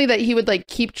he told me that he would like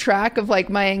keep track of like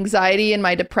my anxiety and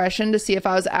my depression to see if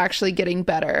I was actually getting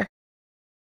better.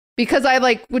 Because I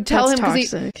like would tell him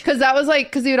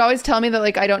because he would always tell me that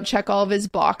like I don't check all of his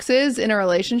boxes in a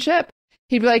relationship.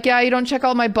 He'd be like, yeah, you don't check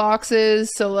all my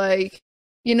boxes. So like,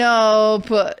 you know,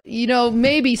 but you know,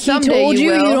 maybe someday he told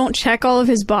you will. You don't check all of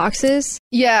his boxes.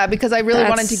 Yeah, because I really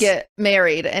wanted to get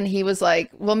married. And he was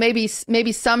like, well, maybe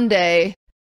someday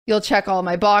you'll check all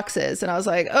my boxes. And I was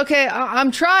like, okay, I'm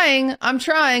trying.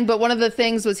 But one of the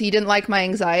things was he didn't like my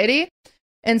anxiety.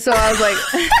 And so I was like,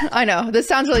 I know this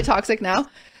sounds really toxic now.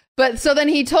 But so then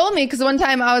he told me, because one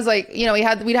time I was like, you know,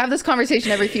 we'd have this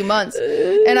conversation every few months.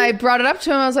 And I brought it up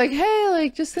to him. I was like, hey,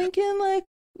 like, just thinking like,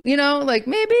 you know, like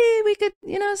maybe we could,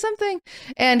 you know, something.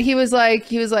 And he was like,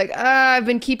 I've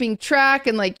been keeping track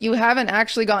and like, you haven't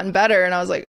actually gotten better. And I was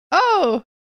like, oh,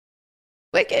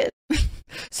 wicked.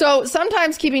 So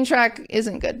sometimes keeping track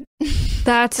isn't good.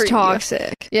 That's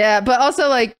toxic. Yeah. But also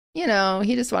like, you know,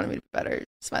 he just wanted me to be better.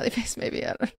 Smiley face, maybe. I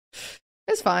don't know.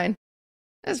 It's fine.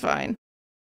 It's fine.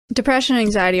 Depression and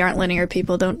anxiety aren't linear,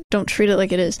 people. Don't treat it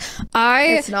like it is.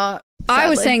 It's not. Sadly. I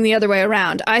was saying the other way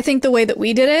around. I think the way that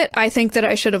we did it, I think that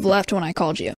I should have left when I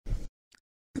called you.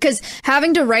 Because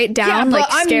having to write down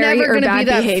like scary or bad behavior. I'm never going to be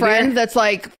that friend that's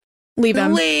like,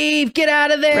 leave, get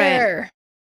out of there.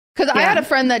 Because I had a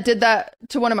friend that did that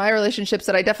to one of my relationships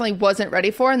that I definitely wasn't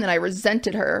ready for, and then I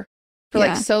resented her for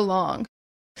like so long.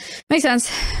 Makes sense.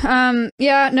 No,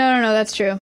 that's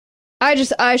true.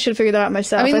 I should figure that out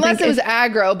myself. I mean, unless it was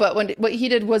aggro, but what he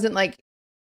did wasn't like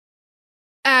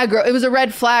aggro. It was a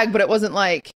red flag, but it wasn't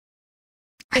like.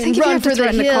 I think if you have to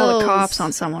threaten to call the cops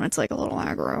on someone, it's like a little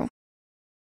aggro.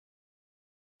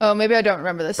 Oh, maybe I don't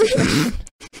remember this situation.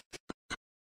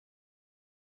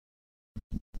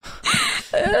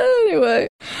 Anyway,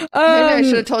 maybe I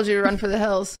should have told you to run for the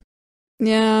hills.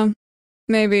 Yeah,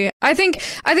 Maybe. I think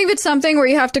it's something where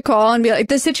you have to call and be like,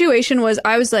 the situation was,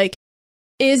 I was like,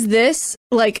 is this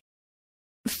like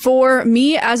for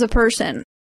me as a person?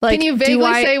 Like, can you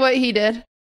vaguely say what he did?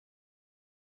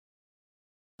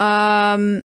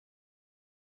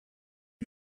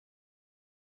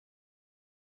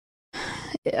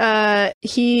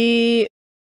 He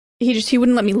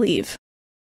wouldn't let me leave.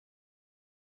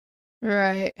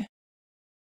 Right.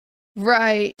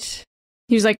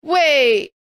 He was like,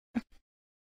 wait.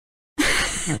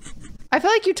 I feel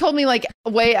like you told me like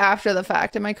way after the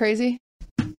fact. Am I crazy?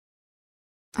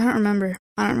 I don't remember.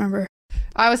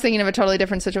 I was thinking of a totally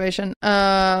different situation.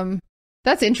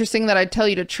 That's interesting that I'd tell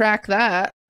you to track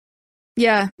that.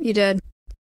 Yeah, you did.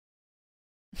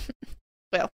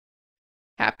 Well,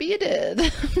 happy you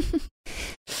did.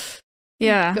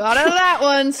 Yeah. Got out of that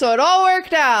one, so it all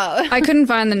worked out. I couldn't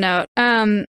find the note.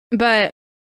 But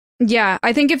yeah,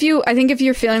 I think if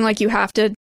you're feeling like you have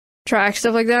to track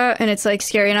stuff like that, and it's like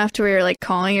scary enough to where you're like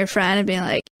calling your friend and being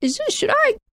like, should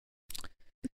I?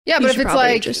 Yeah, but if it's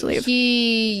like just leave.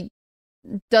 He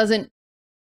doesn't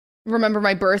remember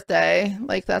my birthday,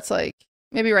 like that's like,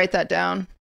 maybe write that down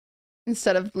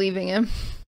instead of leaving him.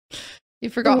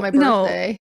 You forgot my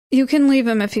birthday. No, you can leave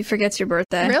him if he forgets your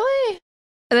birthday. Really?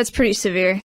 That's pretty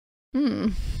severe.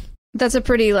 That's a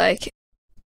pretty like,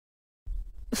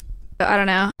 I don't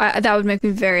know. That would make me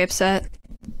very upset.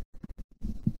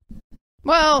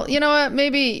 Well, you know what?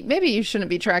 Maybe you shouldn't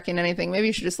be tracking anything. Maybe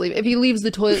you should just leave. If he leaves the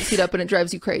toilet seat up and it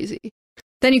drives you crazy,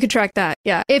 then you could track that.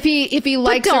 Yeah. If he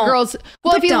likes a girl's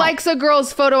likes a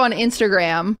girl's photo on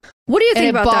Instagram, what do you think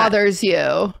about that? And it bothers you.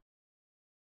 Does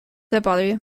that bother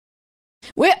you?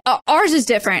 Ours is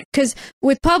different because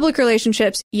with public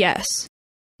relationships, yes.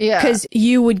 Yeah. Because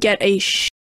you would get a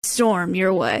storm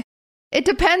your way. It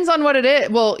depends on what it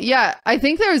is. Well, yeah. I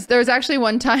think there was actually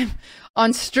one time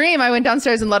on stream, I went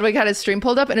downstairs and Ludwig had his stream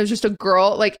pulled up and it was just a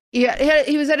girl. Like he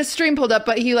was at his stream pulled up,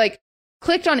 but he like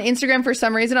clicked on Instagram for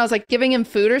some reason. I was like giving him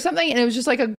food or something. And it was just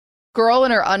like a girl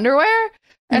in her underwear.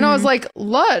 And I was like,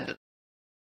 Lud,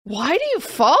 why do you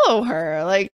follow her?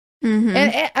 Like,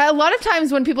 and a lot of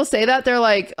times when people say that, they're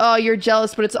like, oh, you're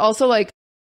jealous. But it's also like,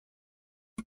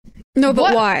 no,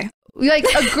 but why? Like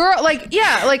a girl, like,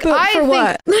 yeah, like I think,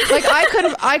 what? Like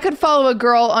I could follow a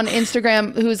girl on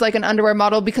Instagram who's like an underwear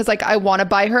model because like I want to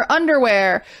buy her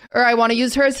underwear or I want to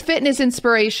use her as fitness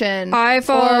inspiration. I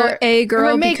follow a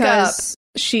girl because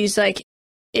she's like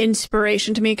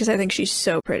inspiration to me because I think she's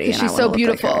so pretty. She's so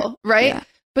beautiful, like right? Yeah.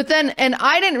 But then, and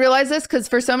I didn't realize this because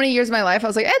for so many years of my life, I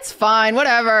was like, it's fine,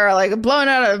 whatever, like blown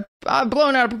out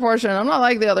of proportion. I'm not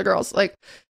like the other girls, like,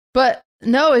 but.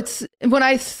 No, it's when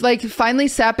I like finally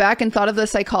sat back and thought of the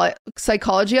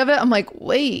psychology of it. I'm like,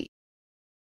 wait.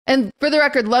 And for the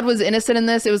record, Lud was innocent in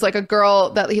this. It was like a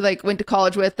girl that he like went to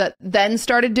college with that then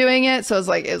started doing it. So it was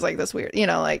like this weird, you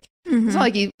know, like it's not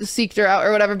like he seeked her out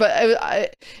or whatever. But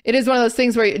it is one of those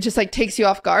things where it just like takes you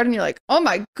off guard and you're like, oh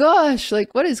my gosh, like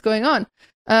what is going on?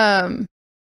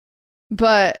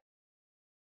 But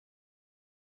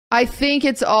I think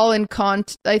it's all in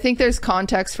I think there's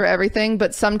context for everything,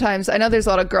 but sometimes I know there's a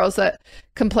lot of girls that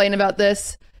complain about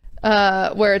this,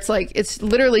 where it's like it's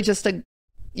literally just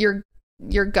your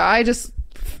guy just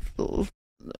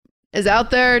is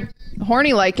out there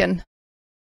horny liking.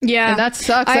 Yeah, and that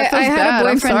sucks. That I feels had bad. a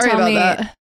boyfriend I'm sorry tell me about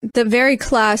that. the very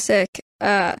classic.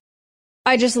 I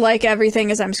just like everything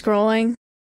as I'm scrolling.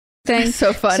 Thing. That's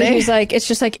so funny. So he's like, it's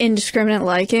just like indiscriminate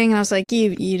liking. And I was like,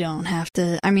 you don't have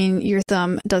to. I mean, your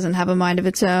thumb doesn't have a mind of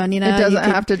its own. You know, it doesn't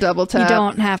have to double tap. You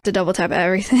don't have to double tap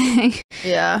everything.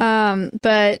 Yeah.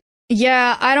 But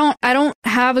yeah, I don't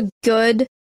have a good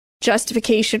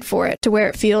justification for it to where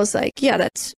it feels like, yeah,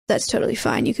 that's totally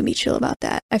fine. You can be chill about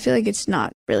that. I feel like it's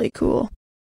not really cool.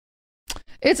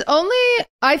 It's only,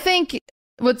 I think,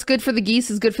 what's good for the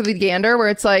geese is good for the gander. Where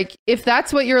it's like, if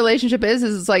that's what your relationship is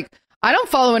it's like. I don't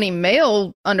follow any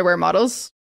male underwear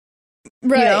models.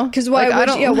 Right. Because why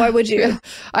would you?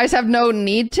 I just have no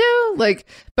need to. Like,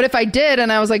 but if I did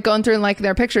and I was like going through and liking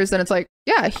their pictures, then it's like,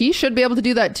 yeah, he should be able to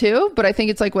do that too. But I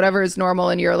think it's like whatever is normal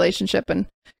in your relationship and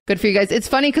good for you guys. It's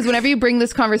funny because whenever you bring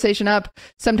this conversation up,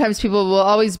 sometimes people will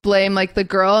always blame like the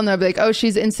girl and they'll be like, oh,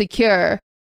 she's insecure.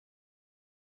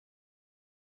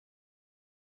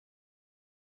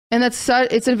 And it's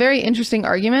a very interesting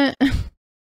argument.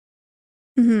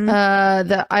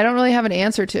 That I don't really have an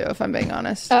answer to, if I'm being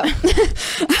honest. Yeah,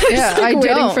 I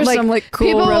don't. For some, like, cool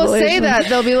people revelation. will say that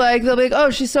they'll be like,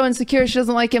 oh, she's so insecure. She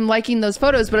doesn't like him liking those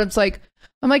photos. But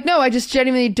I'm like, no, I just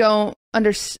genuinely don't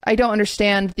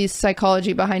understand the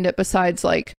psychology behind it. Besides,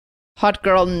 like, hot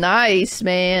girl, nice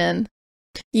man.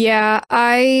 Yeah,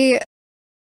 if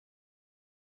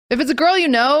it's a girl you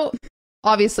know,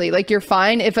 obviously, like you're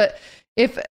fine.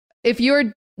 If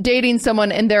you're dating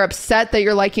someone and they're upset that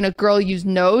you're liking a girl you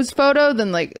knows photo,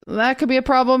 then like that could be a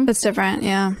problem. That's different.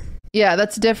 Yeah. Yeah,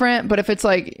 that's different. But if it's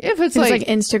like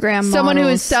Instagram someone models.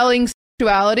 who is selling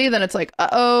sexuality, then it's like,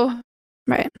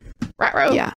 right.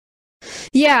 Ruh-roh. Yeah.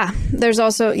 Yeah. There's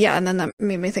also, and then that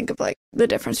made me think of like the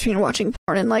difference between watching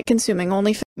porn and like consuming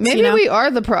OnlyFans. Maybe we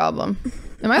are the problem. Am I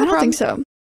the problem? I don't think so.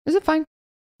 Is it fine?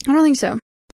 I don't think so.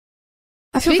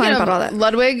 I feel Speaking fine of about all that.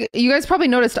 Ludwig, you guys probably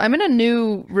noticed I'm in a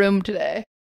new room today.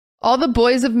 All the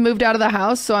boys have moved out of the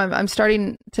house, so I'm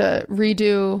starting to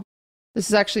redo. This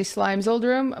is actually Slime's old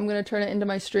room. I'm going to turn it into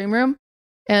my stream room.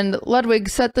 And Ludwig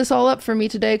set this all up for me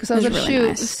today because I was like, really shoot,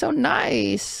 nice. it's so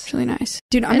nice. It's really nice.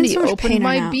 Dude, I'm And in he so much opened pain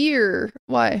my right now. beer.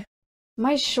 Why?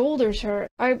 My shoulders hurt.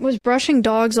 I was brushing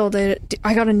dogs all day.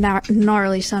 I got a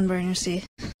gnarly sunburn, you see.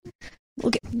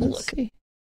 Look. See.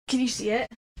 Can you see it?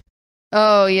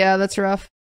 Oh, yeah, that's rough.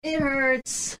 It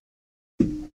hurts.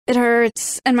 It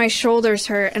hurts. And my shoulders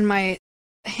hurt and my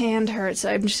hand hurts.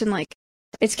 I'm just in like,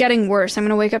 it's getting worse. I'm going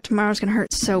to wake up tomorrow. It's going to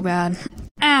hurt so bad.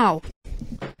 Ow.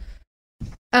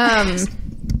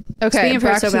 Okay, Speaking of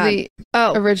back hurt so to bad.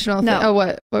 the original no. thing. Oh,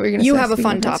 what were you going to say? You have a Speaking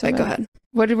fun of hurt so topic. Go bad. ahead.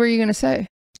 What were you going to say?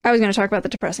 I was going to talk about the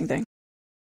depressing thing.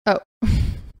 Oh.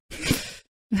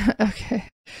 Okay.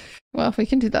 Well, we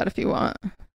can do that if you want.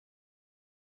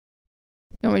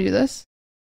 You want me to do this?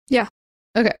 Yeah.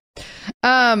 Okay.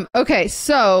 Okay,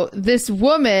 so this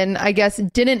woman, I guess,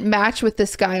 didn't match with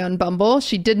this guy on Bumble.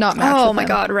 She did not match with Oh my him.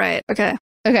 god, right. Okay.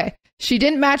 Okay. She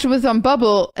didn't match with on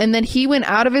Bumble, and then he went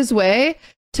out of his way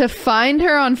to find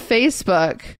her on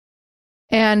Facebook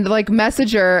and like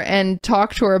message her and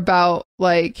talk to her about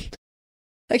like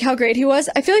how great he was.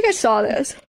 I feel like I saw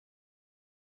this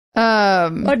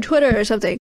on Twitter or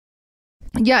something.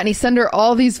 Yeah, and he sent her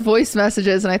all these voice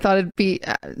messages, and I thought it'd be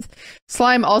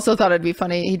Slime also thought it'd be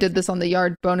funny. He did this on the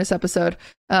Yard bonus episode,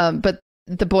 but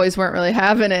the boys weren't really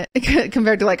having it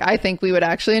compared to like I think we would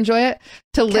actually enjoy it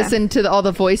to listen to all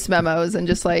the voice memos and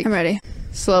just like I'm ready.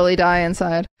 Slowly die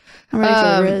inside. I'm ready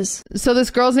for the Riz. So this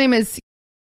girl's name is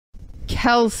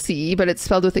Kelsey, but it's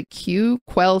spelled with a Q.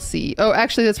 Quelsey. Oh,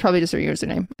 actually, that's probably just her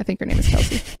username. I think her name is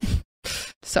Kelsey.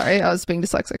 Sorry, I was being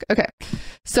dyslexic. Okay.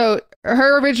 So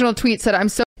her original tweet said, I'm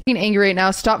so angry right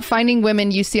now. Stop finding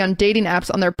women you see on dating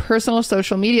apps on their personal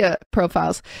social media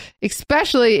profiles,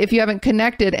 especially if you haven't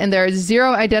connected and there are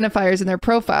 0 identifiers in their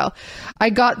profile. I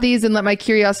got these and let my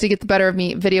curiosity get the better of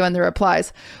me video and the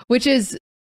replies, which is,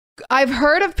 I've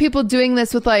heard of people doing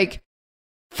this with like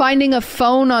finding a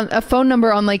phone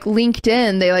number on like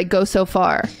LinkedIn. They like go so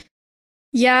far.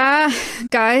 Yeah,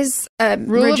 guys,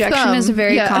 rejection is a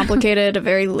very complicated, a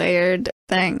very layered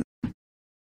thing.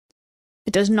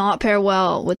 It does not pair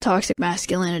well with toxic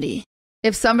masculinity.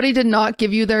 If somebody did not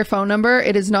give you their phone number,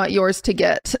 it is not yours to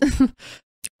get.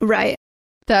 Right.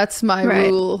 That's my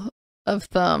rule of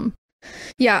thumb.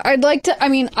 Yeah, I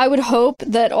would hope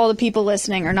that all the people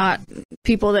listening are not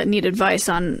people that need advice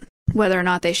on whether or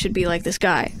not they should be like this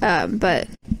guy. But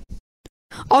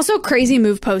also crazy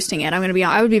move posting it.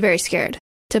 I would be very scared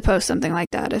to post something like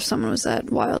that if someone was that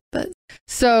wild. But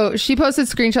so she posted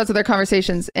screenshots of their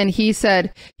conversations and he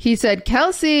said,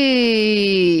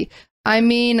 Kelsey,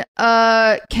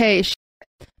 okay,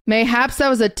 mayhaps that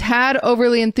was a tad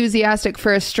overly enthusiastic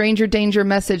for a stranger danger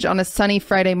message on a sunny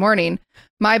Friday morning.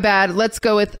 My bad. Let's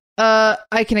go with,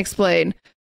 I can explain.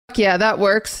 Yeah, that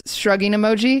works. Shrugging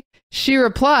emoji. She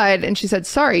replied and she said,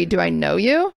 sorry, do I know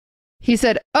you? He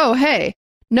said, oh, hey,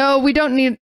 no, we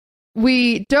don't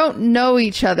know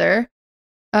each other.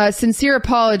 Sincere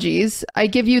apologies. I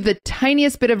give you the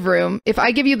tiniest bit of room. If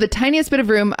I give you the tiniest bit of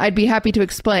room, I'd be happy to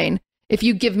explain. If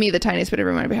you give me the tiniest bit of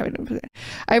room, I'd be happy to explain.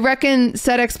 I reckon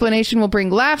said explanation will bring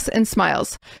laughs and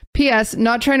smiles. P.S.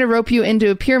 Not trying to rope you into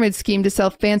a pyramid scheme to sell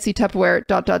fancy Tupperware ...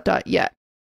 yet.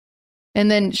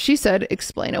 And then she said,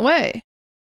 explain away.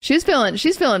 She's feeling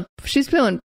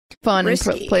fun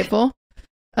risky. and playful.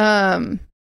 And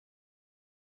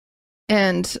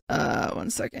one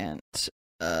second.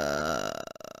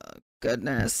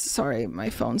 Goodness. Sorry, my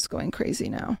phone's going crazy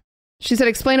now. She said,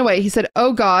 explain away. He said,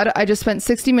 oh God, I just spent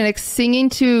 60 minutes singing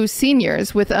to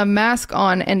seniors with a mask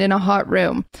on and in a hot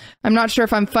room. I'm not sure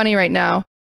if I'm funny right now.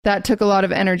 That took a lot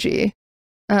of energy.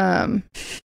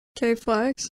 Okay,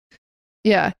 flags.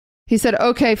 Yeah. He said,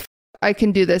 okay, I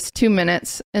can do this. 2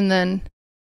 minutes. And then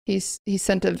he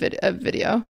sent a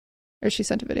video. Or she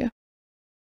sent a video.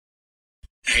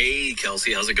 Hey,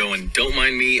 Kelsey, how's it going? Don't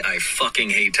mind me. I fucking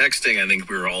hate texting. I think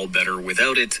we're all better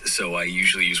without it, so I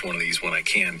usually use one of these when I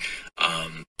can.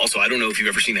 Also, I don't know if you've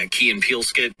ever seen that Key and Peele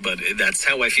skit, but that's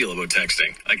how I feel about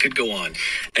texting. I could go on.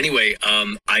 Anyway,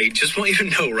 I just want you to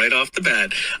know right off the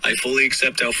bat, I fully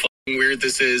accept how fucking weird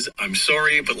this is. I'm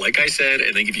sorry, but like I said,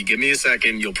 I think if you give me a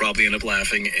second, you'll probably end up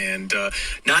laughing. And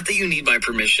not that you need my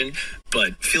permission,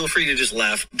 but feel free to just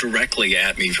laugh directly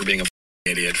at me for being a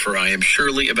idiot, for I am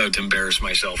surely about to embarrass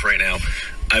myself right now.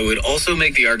 I would also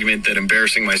make the argument that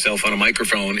embarrassing myself on a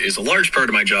microphone is a large part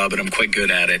of my job, and I'm quite good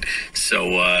at it.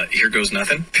 So here goes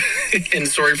nothing. And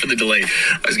sorry for the delay.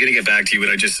 I was going to get back to you,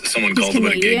 but someone called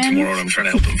about a gig tomorrow, and I'm trying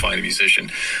to help them find a musician.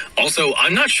 Also,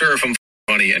 I'm not sure if I'm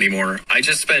funny anymore. I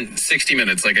just spent 60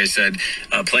 minutes, like I said,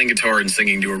 playing guitar and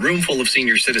singing to a room full of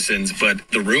senior citizens, but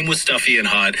the room was stuffy and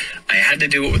hot. I had to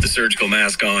do it with a surgical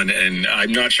mask on, and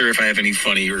I'm not sure if I have any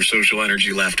funny or social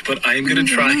energy left, but I'm going to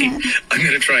try. I'm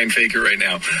going to try and fake it right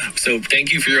now. So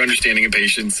thank you for your understanding and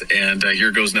patience, and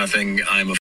here goes nothing.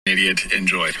 I'm a idiot.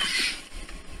 Enjoy.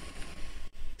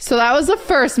 So that was the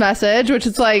first message, which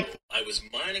is like, I was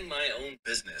minding my own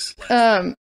business.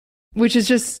 Which is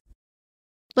just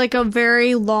like a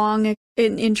very long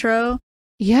intro.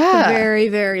 Yeah. A very,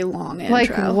 very long intro.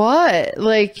 Like what?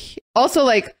 Like, also,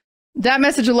 like, that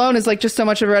message alone is like just so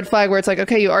much of a red flag where it's like,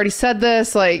 okay, you already said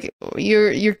this. Like,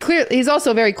 you're clear. He's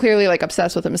also very clearly like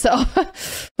obsessed with himself.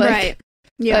 Like, right.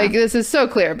 Yeah. Like, this is so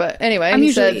clear. But anyway, I'm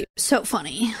usually so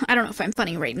funny. I don't know if I'm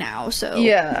funny right now. So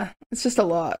yeah, it's just a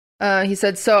lot. He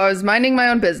said, so I was minding my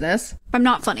own business. I'm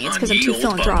not funny. It's because I'm too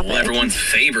philanthropic. Everyone's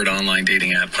favorite online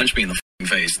dating app. Punch me in the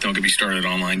face. Don't get me started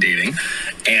on online dating.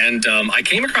 And I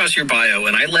came across your bio,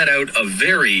 and I let out a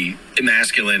very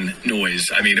masculine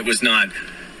noise. I mean, it was not...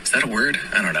 Is that a word?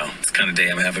 I don't know. It's kind of day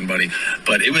I'm having, buddy.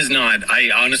 But it was not. I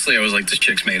was like, this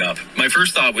chick's made up. My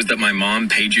first thought was that my mom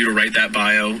paid you to write that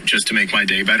bio just to make my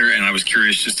day better, and I was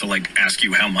curious just to, like, ask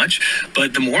you how much.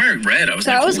 But the more I read, I was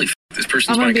like, holy f***, this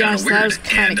person's kind of weird.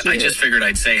 And I just figured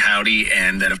I'd say howdy,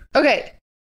 and that... Okay.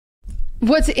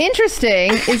 What's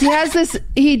interesting is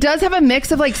he does have a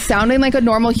mix of like sounding like a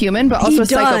normal human, but also a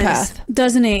psychopath.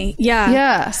 Doesn't he? Yeah.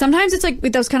 Yeah. Sometimes it's like,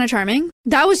 that was kind of charming.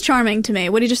 That was charming to me.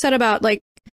 What he just said about like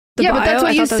the bio, but that's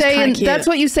what you say. That's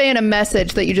what you say in a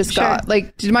message that you just got.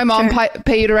 Like, did my mom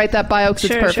pay you to write that bio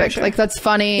because it's perfect? Like, that's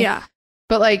funny. Yeah.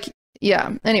 But like,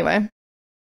 yeah. Anyway.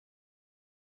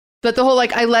 But the whole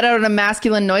like, I let out a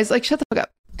masculine noise. Like, shut the fuck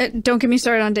up. Don't get me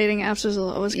started on dating apps. There's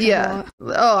always yeah.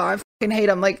 Oh, I fucking hate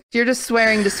them. Like, you're just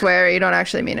swearing to swear. You don't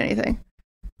actually mean anything.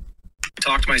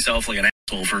 Talk to myself like an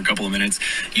asshole for a couple of minutes.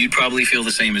 You'd probably feel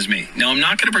the same as me. Now, I'm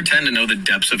not going to pretend to know the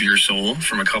depths of your soul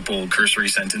from a couple cursory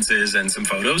sentences and some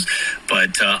photos,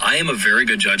 but I am a very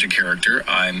good judge of character.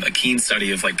 I'm a keen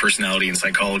study of like personality and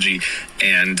psychology,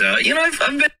 and I've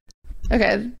been.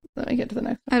 Okay. Let me get to the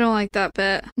next one. I don't like that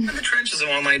bit. In the trenches of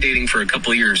online dating for a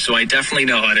couple of years, so I definitely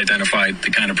know how to identify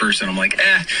the kind of person I'm like,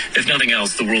 if nothing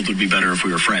else, the world would be better if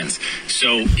we were friends.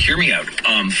 So hear me out.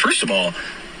 First of all,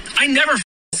 I never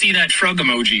see that shrug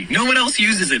emoji. No one else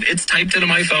uses it. It's typed into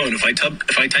my phone. If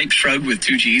I type shrug with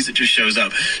 2 G's, it just shows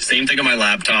up. Same thing on my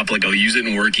laptop. Like, I'll use it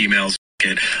in work emails.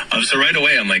 So right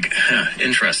away, I'm like,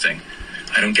 interesting.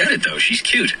 I don't get it, though. She's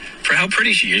cute. For how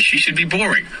pretty she is, she should be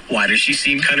boring. Why does she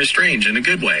seem kind of strange in a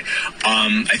good way?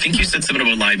 I think you said something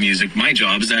about live music. My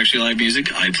job is actually live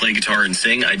music. I play guitar and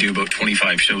sing. I do about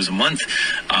 25 shows a month.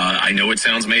 I know it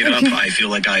sounds made up. I feel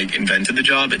like I invented the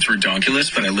job. It's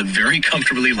redonkulous, but I live very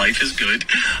comfortably. Life is good.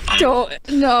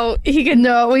 No,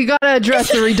 we gotta address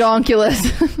the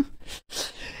redonkulous.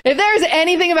 If there's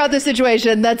anything about this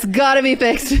situation, that's gotta be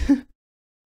fixed.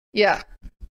 Yeah.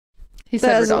 He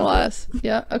said redonkulous.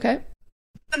 Yeah, okay.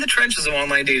 In the trenches of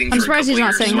online dating. I'm surprised he's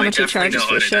not saying how much he charges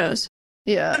for shows.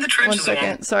 Yeah. 1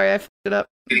 second. Sorry, I fucked it up.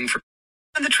 In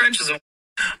the trenches of.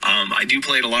 I do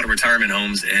play at a lot of retirement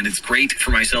homes, and it's great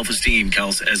for my self-esteem,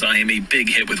 Kels, as I am a big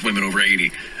hit with women over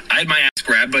 80. I had my ass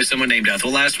grabbed by someone named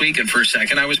Ethel last week, and for a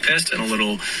second I was pissed and a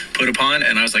little put upon,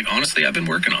 and I was like, honestly, I've been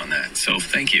working on that, so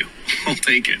thank you. I'll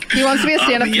take it. He wants to be a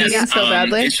stand-up comedian so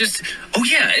badly. It's just,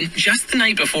 and just the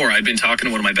night before, I'd been talking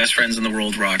to one of my best friends in the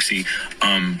world, Roxy.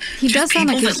 He does sound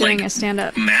like he's doing a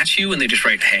stand-up. Match you, and they just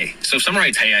write, hey. So if someone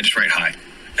writes, hey, I just write, hi.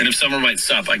 And if someone writes,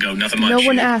 sup, I go, nothing much. No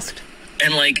one asked.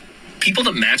 And, like, people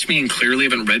that match me and clearly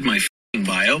haven't read my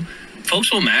bio,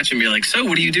 folks will match and be like, so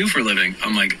what do you do for a living?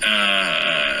 I'm like,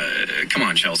 come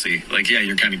on, Chelsea. Like, yeah,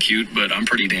 you're kind of cute, but I'm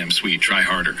pretty damn sweet. Try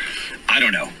harder. I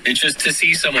don't know. It's just to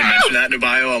see someone mention that in a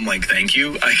bio, I'm like, thank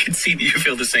you. I can see that you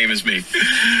feel the same as me.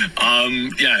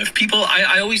 Yeah, if people,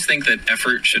 I always think that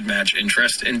effort should match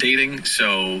interest in dating.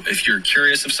 So if you're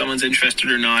curious if someone's interested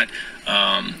or not,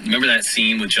 remember that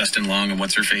scene with Justin Long and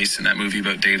What's Her Face in that movie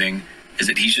about dating? Is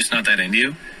that he's just not that into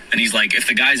you? And he's like, if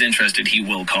the guy's interested, he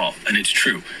will call. And it's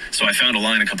true. So I found a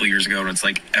line a couple of years ago and it's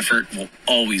like, effort will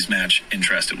always match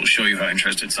interest. It will show you how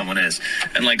interested someone is.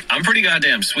 And like, I'm pretty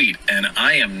goddamn sweet. And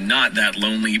I am not that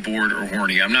lonely, bored, or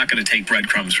horny. I'm not going to take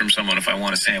breadcrumbs from someone if I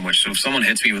want a sandwich. So if someone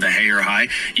hits me with a hey or hi,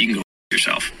 you can go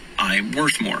yourself. I'm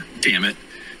worth more. Damn it.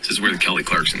 This is where the Kelly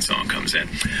Clarkson song comes in.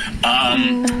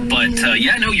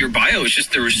 Yeah, no, your bio is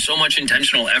just, there was so much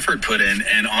intentional effort put in.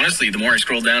 And honestly, the more I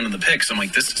scroll down in the pics, I'm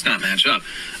like, this does not match up.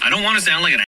 I don't want to sound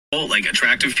like an asshole. Like,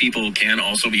 attractive people can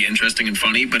also be interesting and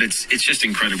funny, but it's just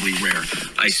incredibly rare.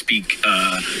 I speak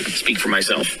for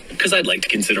myself because I'd like to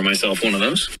consider myself one of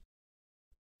those.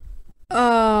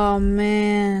 Oh,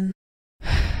 man.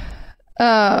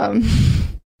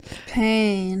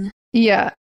 Pain. Yeah.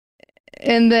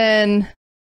 And then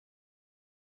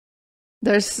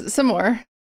there's some more.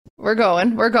 We're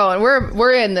going.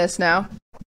 We're in this now.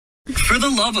 For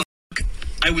the love of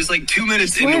I was like 2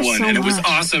 minutes into one, so and it was much.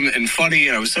 awesome and funny,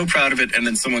 and I was so proud of it. And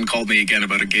then someone called me again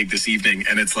about a gig this evening,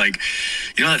 and it's like,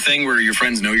 you know that thing where your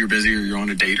friends know you're busy or you're on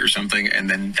a date or something, and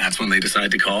then that's when they decide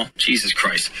to call? Jesus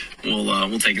Christ.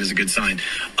 We'll take it as a good sign.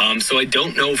 So I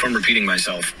don't know if I'm repeating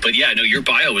myself, but yeah, no, your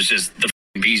bio was just the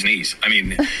bee's knees. I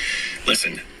mean,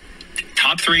 listen,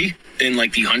 top 3 in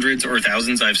like the hundreds or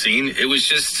thousands I've seen. It was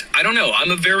just, I don't know. I'm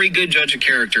a very good judge of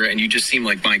character, and you just seem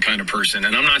like my kind of person.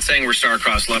 And I'm not saying we're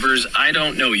star-crossed lovers. I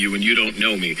don't know you and you don't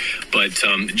know me. But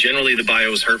generally the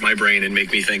bios hurt my brain and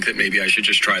make me think that maybe I should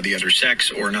just try the other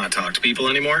sex or not talk to people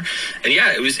anymore. And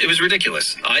yeah, it was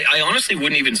ridiculous. I honestly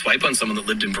wouldn't even swipe on someone that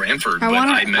lived in Brantford,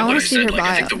 I meant what I said. Like,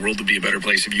 I think the world would be a better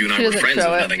place if you and I were friends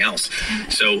and nothing else.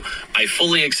 So I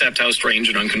fully accept how strange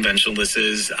and unconventional this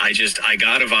is. I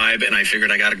got a vibe and I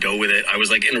figured I got to go with it. I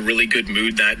was like in a really good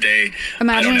mood that day.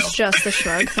 Imagine it's just the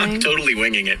shrug thing. I'm totally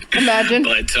winging it. Imagine.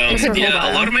 But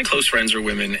yeah, a lot of my close friends are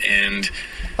women, and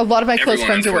a lot of my close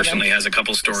friends are women. Unfortunately has a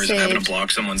couple stories of having to block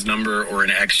someone's number, or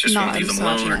an ex just won't leave them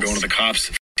alone, or going to the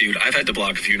cops. Dude, I've had to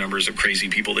block a few numbers of crazy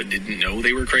people that didn't know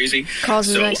they were crazy.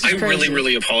 So I really,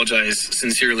 really apologize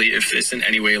sincerely if this in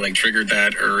any way like triggered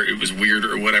that or it was weird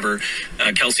or whatever.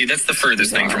 Kelsey, that's the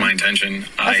furthest thing for my intention.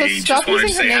 I just wanted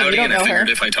to say howdy, and I figured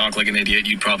if I talk like an idiot,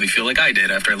 you'd probably feel like I did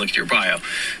after I looked at your bio.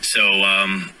 So,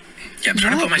 yeah, I'm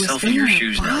trying to put myself in your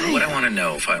shoes now. What I want to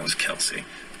know if I was Kelsey.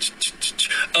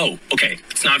 Oh, okay.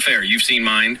 It's not fair. You've seen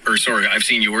mine, or sorry, I've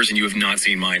seen yours and you have not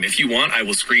seen mine. If you want, I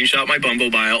will screenshot my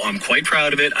Bumble bio. I'm quite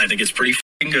proud of it. I think it's pretty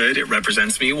f***ing good. It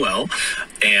represents me well.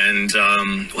 And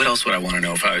what else would I want to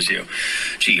know if I was you?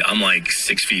 Gee, I'm like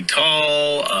 6 feet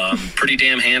tall, pretty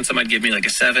damn handsome. I'd give me like a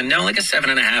 7. No, like a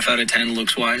 7.5 out of 10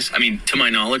 looks wise. I mean, to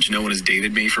my knowledge, no one has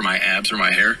dated me for my abs or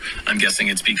my hair. I'm guessing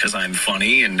it's because I'm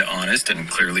funny and honest and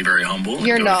clearly very humble.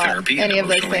 You're and not therapy any and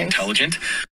of those things. Intelligent.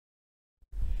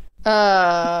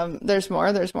 There's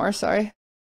more, sorry.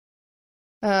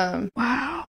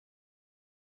 Wow.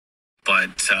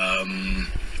 But,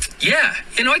 yeah,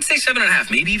 you know, I'd say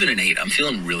 7.5, maybe even an 8. I'm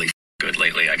feeling really good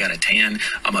lately. I got a tan.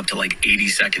 I'm up to like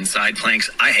 80-second side planks.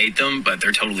 I hate them, but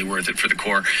they're totally worth it for the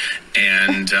core.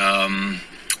 And,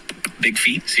 big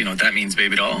feet. So you know what that means,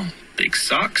 baby doll. Big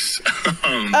socks.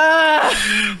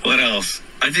 What else?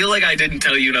 I feel like I didn't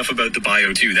tell you enough about the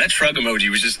bio too. That shrug emoji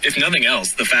was just, if nothing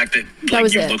else, the fact that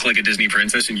like, you look like a Disney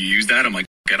princess and you use that, I'm like,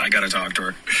 I gotta talk to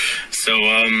her. So,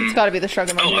 it's gotta be the shrug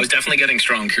emoji. Oh, I was definitely getting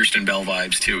strong Kirsten Bell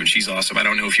vibes too, and she's awesome. I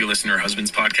don't know if you listen to her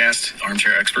husband's podcast,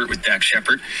 Armchair Expert with Dax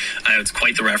Shepard. It's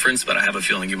quite the reference, but I have a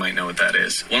feeling you might know what that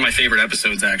is. One of my favorite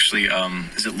episodes, actually,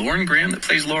 is it Lauren Graham that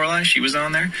plays Lorelai? She was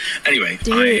on there. Anyway,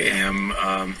 I am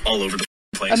all over the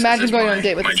place. Imagine going on a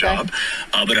date with this guy.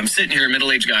 But I'm sitting here, a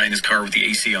middle-aged guy in his car with the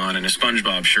AC on and a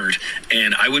SpongeBob shirt,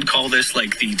 and I would call this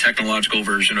like the technological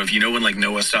version of, you know, when like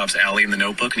Noah stops Allie in The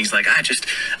Notebook and he's like, I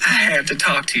have to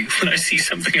talk to you when I see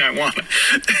something I want.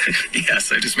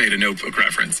 Yes, I just made a Notebook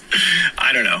reference.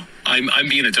 I don't know. I'm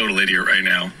being a total idiot right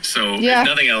now. So if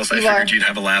nothing else, I figured you'd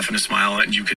have a laugh and a smile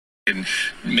and you could and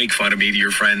make fun of me to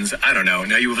your friends. I don't know.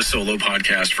 Now you have a solo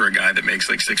podcast for a guy that makes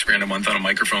like $6,000 a month on a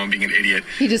microphone being an idiot.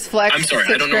 He just flexed. I'm sorry.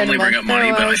 I don't normally bring up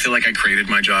money, but I feel like I created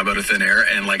my job out of thin air,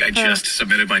 and like I just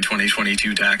submitted my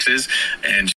 2022 taxes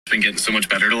and just been getting so much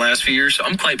better the last few years. So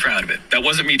I'm quite proud of it. That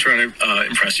wasn't me trying to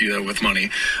impress you though with money.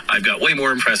 I've got way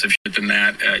more impressive shit than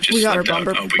that. Just we got slipped our out.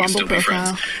 Bumble, I hope we can still be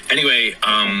friends. Anyway,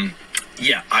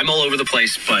 Yeah, I'm all over the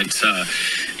place, but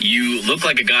you look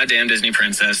like a goddamn Disney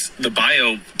princess. The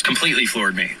bio completely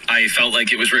floored me. I felt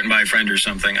like it was written by a friend or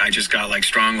something. I just got like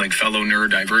strong, like fellow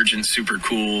neurodivergent, super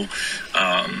cool,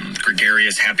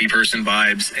 gregarious, happy person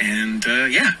vibes. And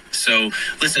yeah, so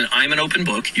listen, I'm an open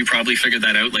book. You probably figured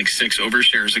that out like 6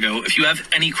 overshares ago. If you have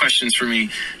any questions for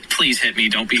me, please hit me.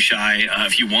 Don't be shy.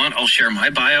 If you want, I'll share my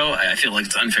bio. I feel like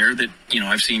it's unfair that,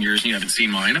 I've seen yours and you haven't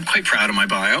seen mine. I'm quite proud of my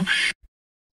bio.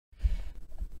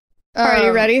 Are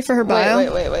you ready for her bio?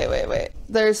 Wait.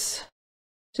 There's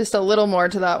just a little more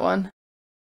to that one.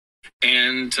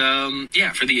 And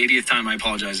yeah, for the 80th time, I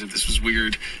apologize if this was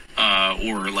weird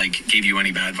or like gave you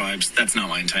any bad vibes. That's not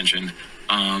my intention.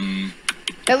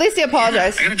 At least he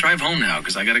apologized. Yeah, I gotta drive home now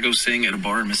because I gotta go sing at a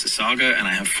bar in Mississauga, and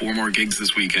I have 4 more gigs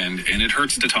this weekend, and it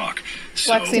hurts to talk.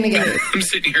 So Flexing again. I'm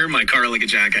sitting here in my car like a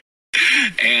jackass.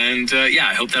 And yeah,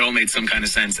 I hope that all made some kind of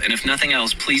sense. And if nothing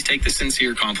else, please take the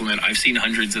sincere compliment. I've seen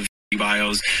hundreds of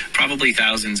bios, probably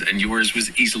thousands, and yours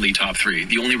was easily top 3.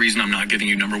 The only reason I'm not giving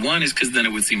you number 1 is because then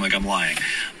it would seem like I'm lying.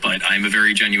 But I'm a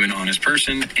very genuine, honest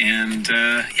person, and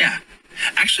yeah.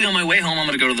 Actually, on my way home, I'm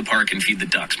going to go to the park and feed the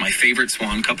ducks. My favorite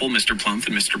swan couple, Mr. Plump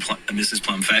and Mrs.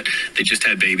 Plumfett, they just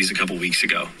had babies a couple weeks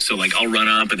ago. So, like, I'll run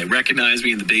up and they recognize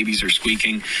me and the babies are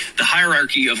squeaking. The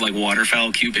hierarchy of, like,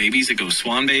 waterfowl cute babies, it goes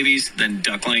swan babies, then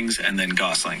ducklings, and then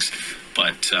goslings.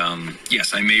 But,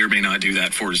 yes, I may or may not do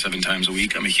that 4 to 7 times a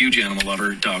week. I'm a huge animal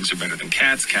lover. Dogs are better than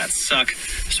cats. Cats suck.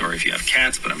 Sorry if you have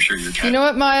cats, but I'm sure your cat... You know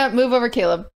what, Maya? Move over,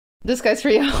 Caleb. This guy's for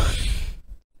you.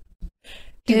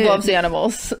 He loves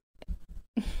animals.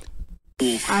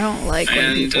 I don't like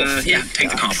when people yeah, take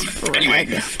the compliment.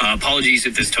 Anyway, apologies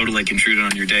if this totally intruded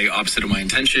on your day, opposite of my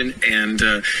intention. And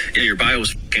yeah, your bio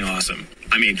was fucking awesome.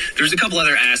 I mean, there's a couple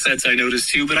other assets I noticed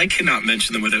too, but I cannot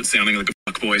mention them without sounding like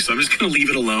a fuckboy, so I'm just going to leave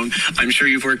it alone. I'm sure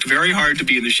you've worked very hard to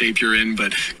be in the shape you're in,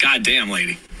 but goddamn,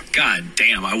 lady. God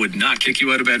damn, I would not kick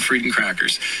you out of bed for eating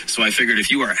crackers. So I figured if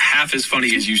you are half as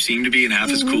funny as you seem to be and half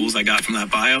as cool as I got from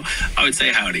that bio, I would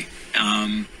say howdy.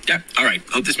 Yeah, all right.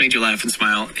 Hope this made you laugh and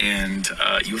smile, and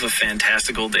you have a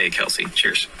fantastical day, Kelsey.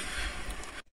 Cheers.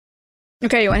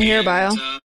 Okay, you want to hear a bio?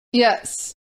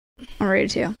 Yes. I'll read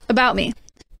it to you. About me.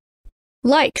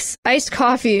 Likes: iced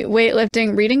coffee,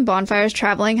 weightlifting, reading, bonfires,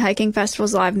 traveling, hiking,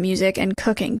 festivals, live music, and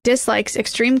cooking. Dislikes: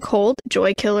 extreme cold,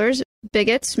 joy killers,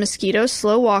 bigots, mosquitoes,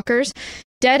 slow walkers,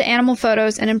 dead animal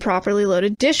photos, and improperly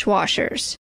loaded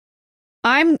dishwashers.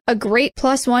 I'm a great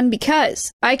 +1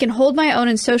 because I can hold my own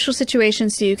in social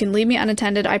situations, so you can leave me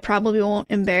unattended. I probably won't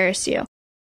embarrass you.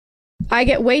 I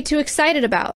get way too excited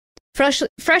about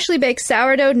freshly baked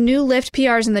sourdough, new lift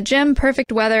PRs in the gym,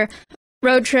 perfect weather,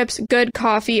 road trips, good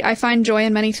coffee. I find joy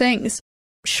in many things.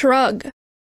 Shrug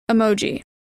emoji.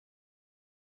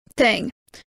 Thing.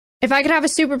 If I could have a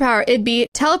superpower, it'd be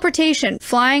teleportation.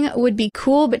 Flying would be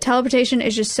cool, but teleportation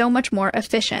is just so much more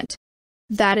efficient.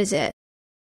 That is it.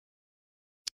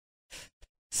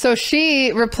 So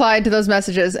she replied to those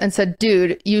messages and said,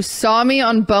 dude, you saw me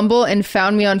on Bumble and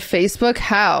found me on Facebook?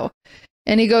 How?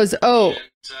 And he goes, oh,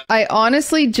 I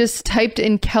honestly just typed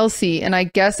in Kelsey and I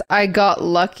guess I got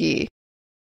lucky.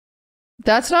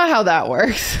 That's not how that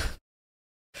works.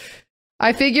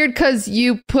 I figured because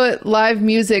you put live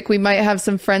music, we might have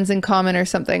some friends in common or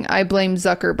something. I blame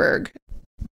Zuckerberg.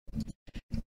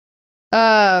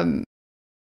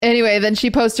 Anyway, then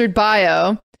she posted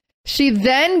bio. She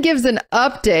then gives an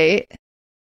update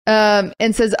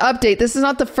and says, update, this is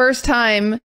not the first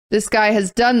time this guy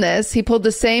has done this. He pulled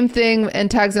the same thing and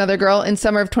tags another girl in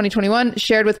summer of 2021,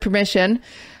 shared with permission.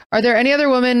 Are there any other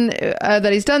women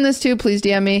that he's done this to? Please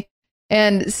DM me.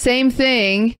 And same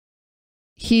thing.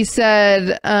 He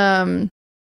said,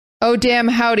 oh, damn,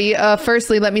 howdy.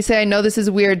 Firstly, let me say I know this is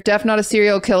weird. Def not a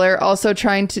serial killer. Also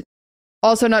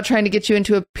not trying to get you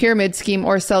into a pyramid scheme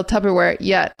or sell Tupperware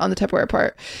yet on the Tupperware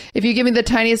part. If you give me the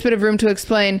tiniest bit of room to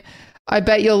explain, I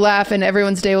bet you'll laugh and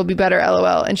everyone's day will be better,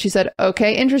 LOL. And she said,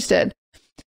 okay, interested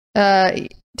to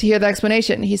hear the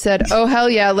explanation. He said, oh, hell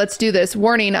yeah, let's do this.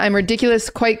 Warning, I'm ridiculous,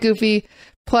 quite goofy.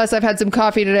 Plus, I've had some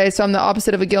coffee today, so I'm the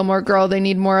opposite of a Gilmore Girl. They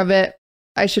need more of it.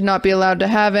 I should not be allowed to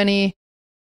have any.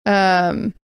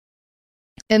 And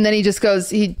then he just goes,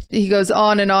 he goes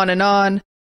on and on and on.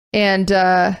 And,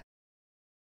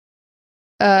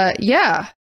 yeah,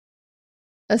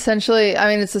 essentially, I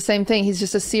mean, it's the same thing. He's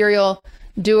just a serial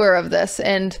doer of this.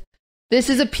 And this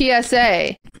is a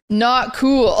PSA. Not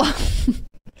cool.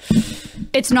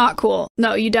 It's not cool.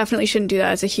 No, you definitely shouldn't do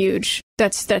that.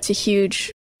 That's a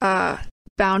huge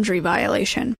boundary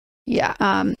violation. Yeah.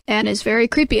 And is very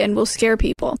creepy and will scare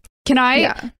people. Can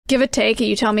I give a take and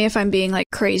you tell me if I'm being like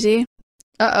crazy?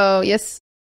 Uh-oh, yes.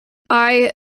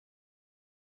 I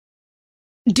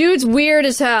dude's weird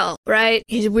as hell, right?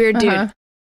 He's a weird dude.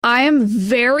 I am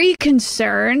very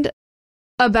concerned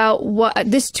about what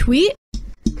this tweet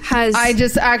has. I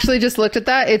actually just looked at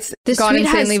that. It's gone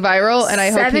insanely viral, and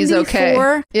I hope he's okay.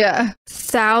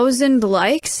 74,000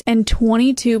 likes and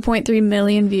 22.3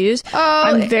 million views.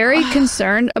 I'm very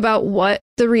concerned about what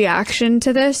the reaction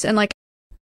to this and like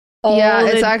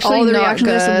it's actually all the not reaction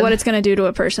to this and good. what it's going to do to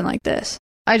a person like this.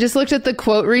 I just looked at the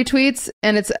quote retweets,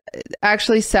 and it's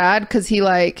actually sad because he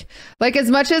like as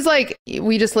much as like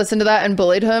we just listened to that and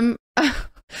bullied him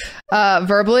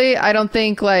verbally, I don't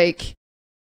think like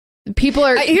people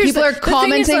are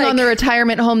commenting on the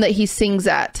retirement home that he sings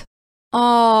at.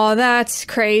 Oh, that's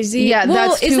crazy. Yeah,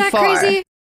 that's too is that far. crazy?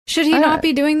 Should he not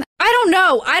be doing that? I don't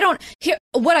know.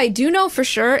 What I do know for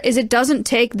sure is it doesn't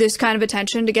take this kind of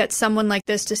attention to get someone like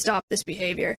this to stop this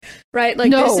behavior, right?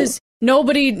 Like this is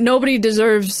nobody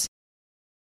deserves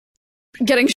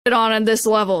getting shit on at this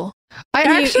level.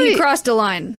 He crossed a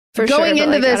line for going sure.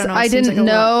 Into this, I didn't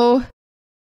know.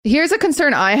 Here's a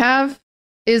concern I have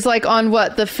is like on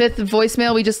the fifth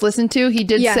voicemail we just listened to, he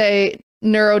did say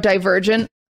neurodivergent.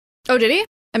 Oh, did he?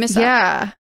 I missed that.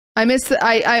 Yeah. I missed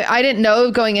I didn't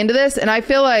know going into this, and I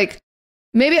feel like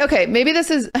maybe this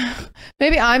is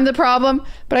maybe I'm the problem,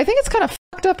 but I think it's kind of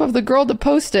fucked up of the girl to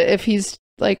post it if he's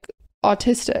like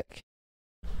autistic.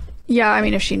 Yeah, I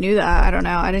mean, if she knew that, I don't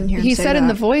know. I didn't hear him he say said that. in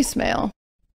the voicemail.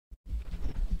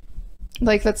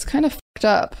 Like, that's kind of fucked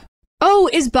up. Oh,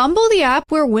 is Bumble the app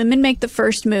where women make the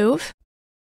first move?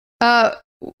 That's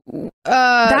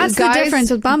the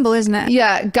difference with Bumble, isn't it?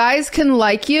 Yeah, guys can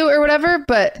like you or whatever,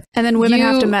 but and then women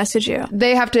have to message you.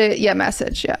 They have to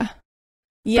message, yeah.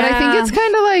 Yeah. But I think it's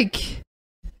kind of like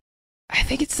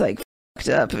fucked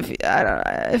up. I don't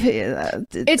know.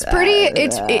 It's pretty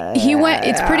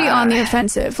on the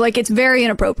offensive. Like, it's very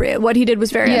inappropriate. What he did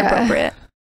was very inappropriate.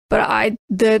 But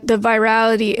the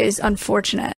virality is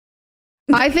unfortunate.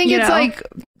 I think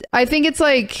it's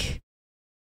like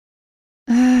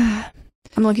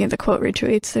I'm looking at the quote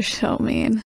retweets. They're so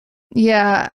mean.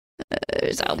 Yeah.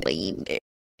 They're so mean.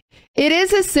 It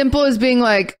is as simple as being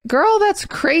like, girl, that's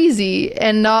crazy,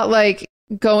 and not like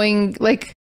going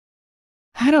like,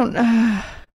 I don't know.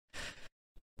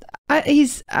 I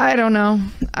don't know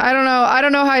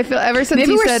how I feel ever since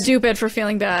maybe he we're said stupid for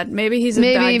feeling bad. Maybe he's a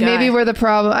bad guy. Maybe we're the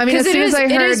problem. I mean, as soon as I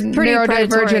heard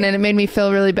neurodivergent, and it made me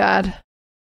feel really bad.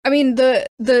 I mean, the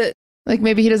like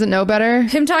maybe he doesn't know better.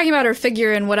 Him talking about her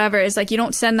figure and whatever is like, you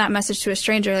don't send that message to a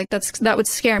stranger. Like that would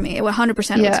scare me. It would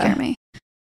 100% would scare me.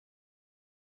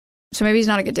 So maybe he's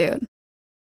not a good dude.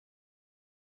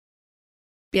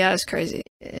 Yeah, it's crazy.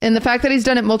 And the fact that he's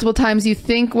done it multiple times, you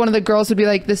think one of the girls would be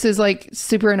like, this is like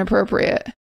super inappropriate.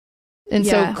 And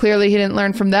so clearly he didn't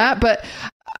learn from that. But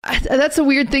that's a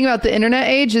weird thing about the internet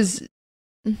age is,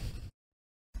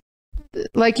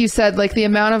 like you said, like the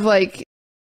amount of like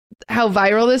how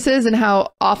viral this is and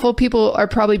how awful people are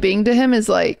probably being to him is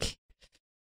like,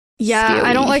 yeah, scary.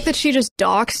 I don't like that she just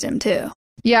doxed him too.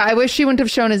 Yeah, I wish she wouldn't have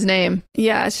shown his name.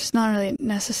 Yeah, it's just not really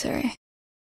necessary.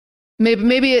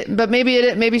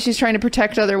 Maybe she's trying to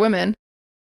protect other women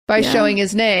by showing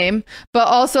his name. But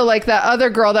also, like that other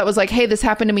girl that was like, hey, this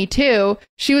happened to me too.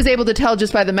 She was able to tell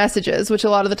just by the messages, which a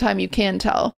lot of the time you can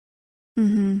tell.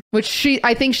 Mm-hmm. Which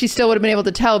I think she still would have been able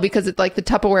to tell because it's like the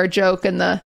Tupperware joke and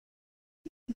the.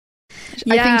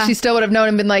 Yeah. I think she still would have known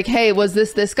and been like, hey, was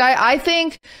this guy? I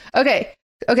think. Okay.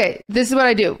 This is what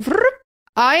I do.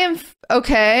 I am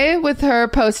okay with her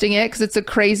posting it because it's a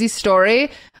crazy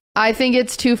story. I think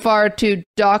it's too far to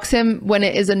dox him when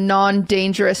it is a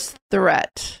non-dangerous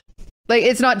threat. Like,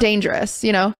 it's not dangerous,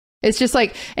 you know? It's just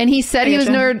like, and he said he was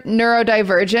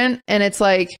neurodivergent, and it's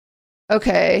like,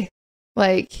 okay,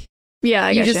 like, yeah,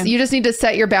 you just need to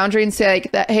set your boundary and say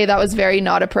like that, hey, that was very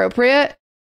not appropriate.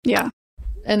 Yeah.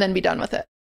 And then be done with it.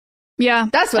 Yeah.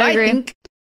 That's what I think.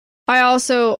 I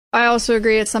also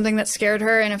agree it's something that scared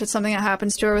her, and if it's something that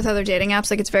happens to her with other dating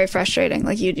apps, like it's very frustrating.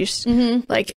 Like you just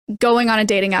like going on a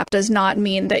dating app does not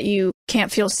mean that you can't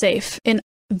feel safe in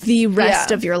the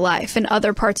rest of your life. In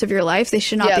other parts of your life, they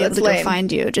should not be able to go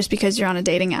find you just because you're on a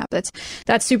dating app. That's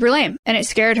super lame, and it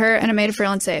scared her, and it made her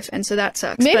feel unsafe, and so that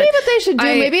sucks. Maybe what they should do,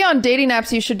 maybe on dating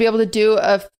apps, you should be able to do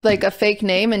a fake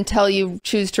name until you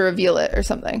choose to reveal it or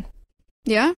something.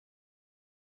 Yeah.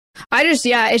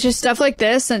 It's just stuff like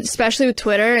this, and especially with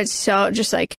Twitter, it's so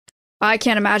just like, I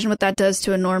can't imagine what that does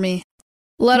to a normie,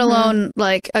 let alone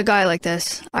like a guy like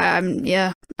this. I don't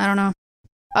know.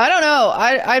 I don't know.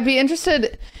 I'd be interested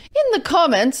in the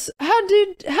comments. How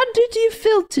did you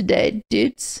feel today,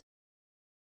 dudes?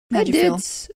 How'd you feel?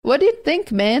 What do you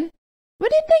think, man?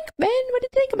 What do you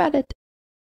think about it?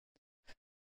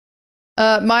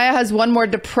 Maya has one more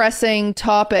depressing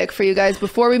topic for you guys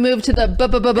before we move to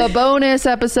the bonus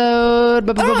episode.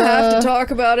 I don't have to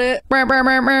talk about it.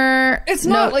 It's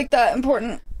not like that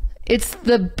important. It's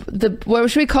the what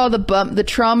should we call the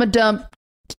trauma dump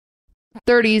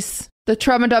 30s. The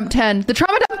trauma dump 10. The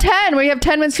trauma dump 10, where you have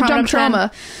 10 minutes to dump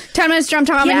trauma. 10 minutes to dump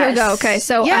trauma. Yes. Here we go. Okay,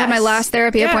 so I had my last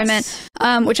therapy appointment,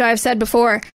 which I have said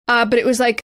before, but it was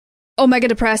like mega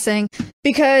depressing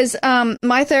because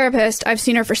my therapist, I've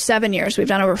seen her for 7 years. We've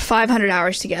done over 500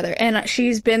 hours together, and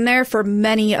she's been there for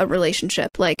many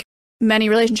relationships,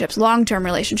 long-term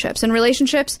relationships, and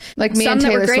relationships like me some and that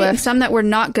Taylor were great Swift. and some that were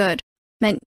not good.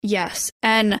 Yes,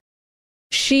 and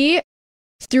she,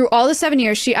 through all the 7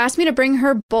 years, she asked me to bring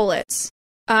her bullets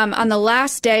on the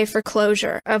last day for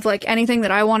closure of like anything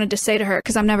that I wanted to say to her,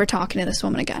 because I'm never talking to this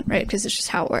woman again, right? Because it's just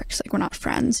how it works. Like, we're not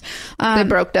friends. They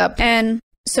broke up. And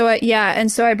so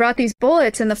I brought these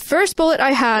bullets, and the first bullet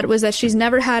I had was that she's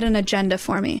never had an agenda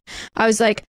for me. I was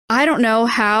like, I don't know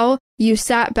how you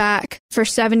sat back for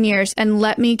 7 years and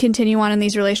let me continue on in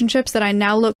these relationships that I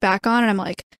now look back on and I'm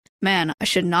like, man, I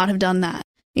should not have done that.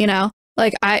 You know,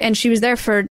 like and she was there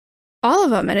for all of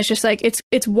them. And it's just like,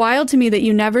 it's wild to me that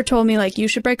you never told me like, you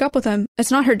should break up with him.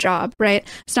 It's not her job, right?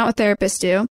 It's not what therapists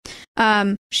do.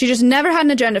 She just never had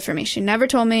an agenda for me. She never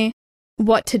told me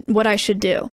what I should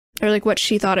do, or like what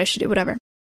she thought I should do, whatever.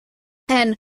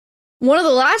 And one of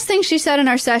the last things she said in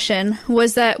our session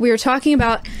was that we were talking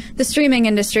about the streaming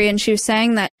industry, and she was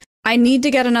saying that I need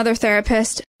to get another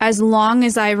therapist as long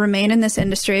as I remain in this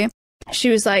industry. She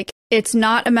was like, it's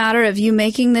not a matter of you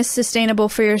making this sustainable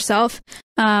for yourself.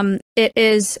 It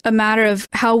is a matter of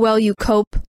how well you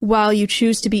cope while you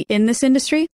choose to be in this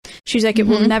industry. She's like, it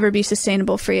will never be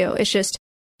sustainable for you. It's just,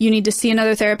 you need to see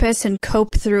another therapist and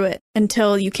cope through it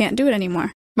until you can't do it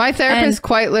anymore. My therapist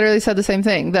quite literally said the same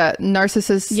thing, that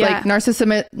narcissism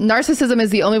is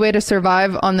the only way to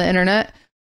survive on the internet.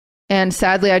 And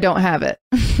sadly, I don't have it.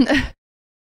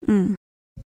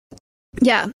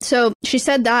 Yeah. So she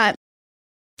said that.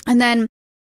 And then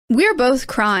we were both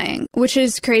crying, which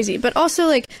is crazy, but also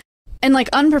like, and like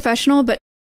unprofessional, but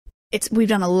we've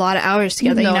done a lot of hours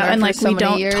together, you know, and like we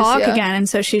don't talk again. And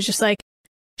so she's just like,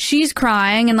 she's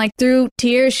crying, and like through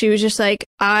tears, she was just like,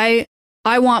 I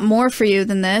want more for you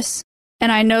than this.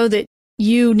 And I know that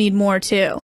you need more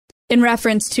too, in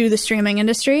reference to the streaming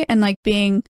industry and like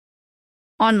being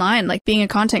online, like being a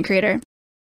content creator.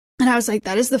 And I was like,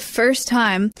 that is the first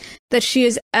time that she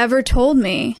has ever told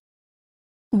me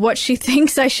what she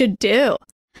thinks I should do.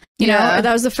 You know,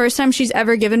 that was the first time she's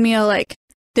ever given me a like,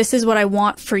 this is what I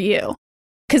want for you.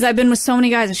 Because I've been with so many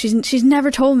guys and she's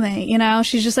never told me, you know,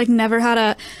 she's just like never had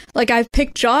a, like, I've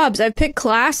picked jobs, I've picked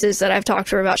classes that I've talked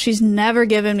to her about. She's never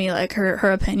given me like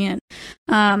her opinion.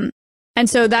 And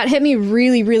so that hit me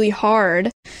really, really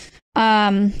hard.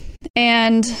 And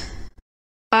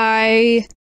I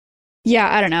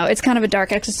don't know. It's kind of a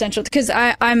dark existential, because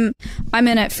I'm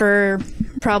in it for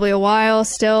probably a while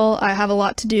still. I have a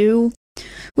lot to do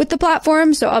with the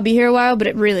platform, so I'll be here a while, but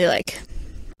it really like,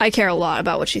 I care a lot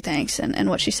about what she thinks and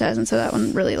what she says, and so that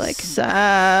one really like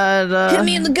sad hit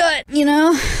me in the gut, you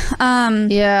know?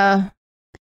 Yeah.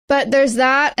 But there's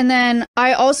that, and then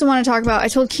I also want to talk about, I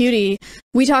told Cutie,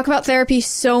 we talk about therapy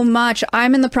so much.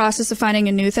 I'm in the process of finding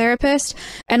a new therapist,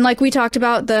 and like we talked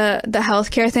about the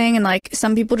healthcare thing, and like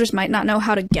some people just might not know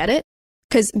how to get it,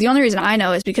 because the only reason I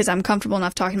know is because I'm comfortable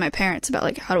enough talking to my parents about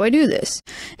like, how do I do this?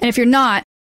 And if you're not,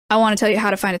 I want to tell you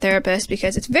how to find a therapist,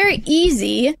 because it's very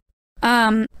easy,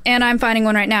 and I'm finding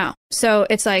one right now. So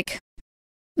it's like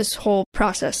this whole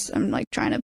process, I'm like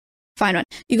trying to find one.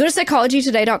 You go to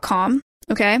psychologytoday.com.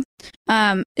 Okay. Is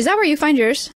that where you find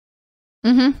yours?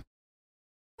 Mm-hmm.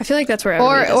 I feel like that's where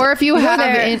or if you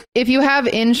have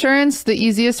insurance, the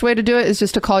easiest way to do it is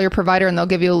just to call your provider and they'll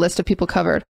give you a list of people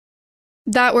covered.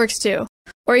 That works too.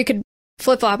 Or you could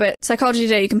flip-flop it. Psychology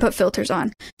Today, you can put filters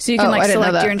on. So you can like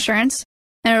select your insurance,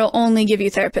 and it'll only give you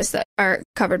therapists that are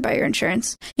covered by your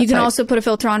insurance. You can also put a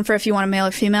filter on for if you want a male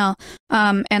or female,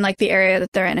 and like the area that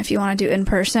they're in, if you want to do in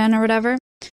person or whatever.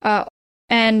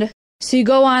 And so you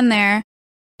go on there,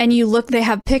 and you look, they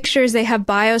have pictures, they have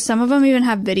bios, some of them even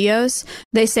have videos.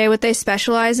 They say what they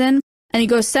specialize in, and you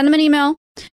go send them an email,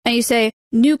 and you say,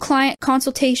 new client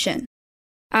consultation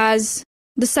as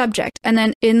the subject. And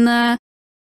then in the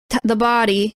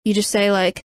body, you just say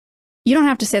like, you don't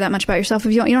have to say that much about yourself.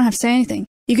 If you don't have to say anything.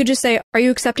 You could just say, are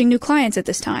you accepting new clients at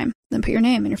this time? Then put your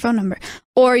name and your phone number.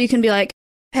 Or you can be like,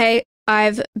 hey,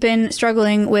 I've been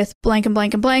struggling with blank and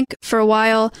blank and blank for a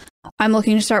while. I'm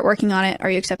looking to start working on it.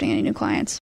 Are you accepting any new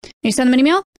clients? And you send them an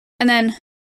email, and then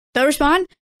they'll respond,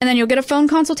 and then you'll get a phone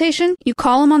consultation. You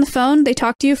call them on the phone. They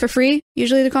talk to you for free,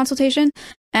 usually the consultation,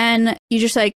 and you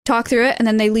just like talk through it, and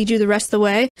then they lead you the rest of the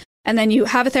way. And then you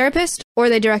have a therapist, or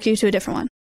they direct you to a different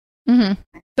one.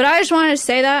 But I just wanted to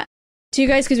say that to you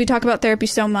guys because we talk about therapy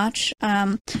so much.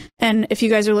 And if you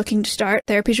guys are looking to start,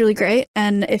 therapy is really great.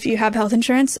 And if you have health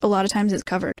insurance, a lot of times it's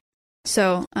covered.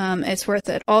 So it's worth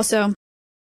it. Also,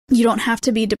 you don't have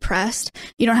to be depressed.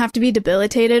 You don't have to be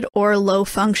debilitated or low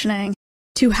functioning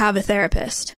to have a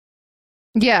therapist.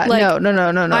 Yeah, Like, no.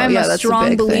 I'm Yeah, a that's strong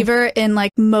big thing. believer in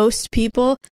like most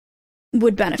people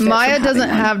would benefit. Maya from doesn't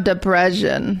having one. have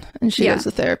depression, and she Yeah. goes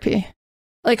to therapy.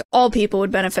 Like all people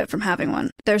would benefit from having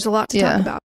one. There's a lot to talk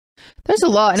about. There's a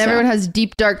lot, and So- everyone has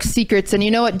deep, dark secrets. And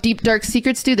you know what deep, dark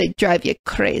secrets do? They drive you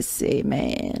crazy,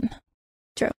 man.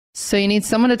 True. So you need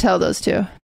someone to tell those to.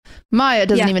 Maya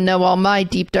doesn't Yeah. even know all my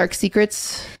deep, dark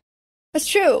secrets. That's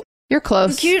true. You're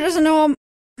close. Q doesn't know.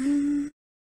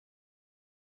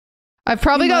 I've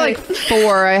probably got like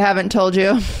 4 I haven't told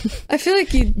you. I feel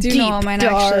like you do know all mine,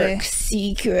 dark actually.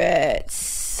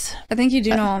 secrets. I think you do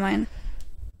know all mine.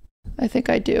 I think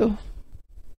I do.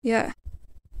 Yeah.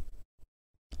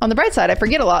 On the bright side, I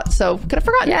forget a lot, so could have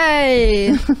forgotten.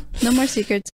 Yay! No more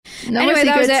secrets. No Anyway, more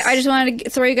that was secrets. it. I just wanted to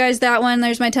throw you guys that one.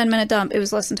 There's my 10-minute dump. It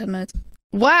was less than 10 minutes.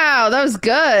 Wow, that was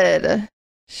good.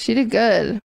 She did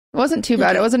good. It wasn't too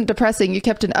bad. you. It wasn't depressing. You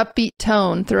kept an upbeat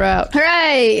tone throughout.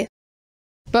 Hooray!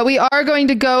 But we are going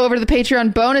to go over to the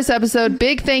Patreon bonus episode.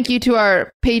 Big thank you to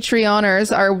our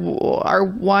Patreoners, our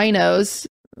winos,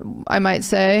 I might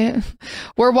say.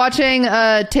 We're watching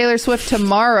Taylor Swift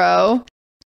tomorrow.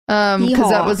 Because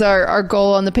that was our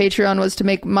goal on the Patreon, was to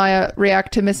make Maya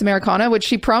react to Miss Americana, which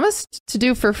she promised to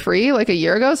do for free like a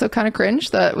year ago. So kind of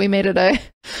cringe that we made it a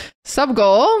sub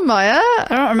goal. Maya, I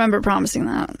don't remember promising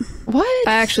that. what?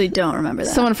 I actually don't remember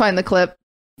that. Someone find the clip.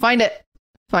 Find it.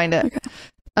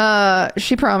 Okay.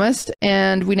 She promised,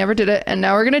 and we never did it. And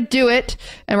now we're gonna do it,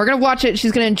 and we're gonna watch it.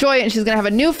 She's gonna enjoy it, and she's gonna have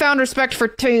a newfound respect for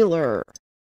Taylor.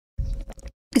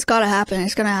 It's gotta happen.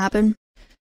 It's gonna happen.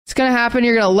 It's gonna happen.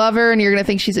 You're gonna love her, and you're gonna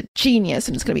think she's a genius,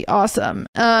 and it's gonna be awesome.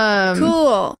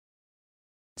 Cool.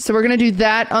 So we're gonna do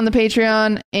that on the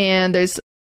Patreon, and there's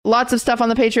lots of stuff on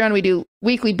the Patreon. We do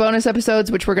weekly bonus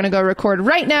episodes, which we're gonna go record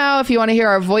right now. If you want to hear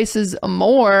our voices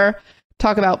more,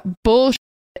 talk about bullshit,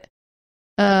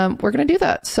 we're gonna do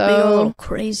that. Are you a little So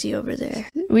crazy over there?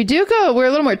 we do go. We're a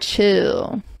little more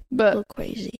chill, A but little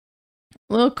crazy.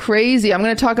 a little crazy. I'm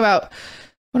gonna talk about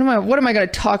what am I gonna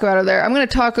talk about over there? I'm gonna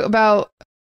talk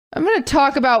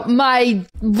about my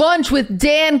lunch with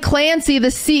Dan Clancy, the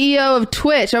CEO of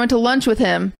Twitch. I went to lunch with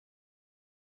him.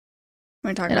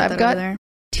 We're talking And about I've that got- over there.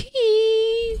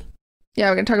 Tea. Yeah,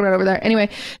 we're gonna talk about it over there. Anyway,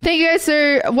 thank you guys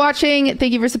for watching.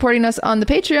 Thank you for supporting us on the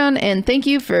Patreon, and thank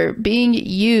you for being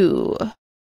you.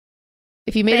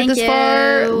 If you made it this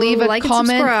far, leave a like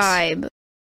comment. and subscribe.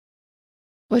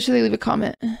 What should they leave a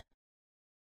comment?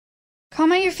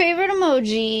 Comment your favorite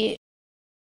emoji.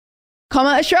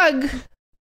 Comment a shrug.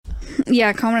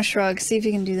 Yeah, comment a shrug. See if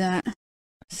you can do that.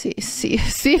 See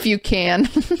if you can.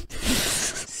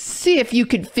 See if you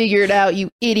can figure it out, you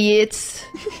idiots.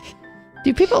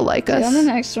 Do people like See you on the us?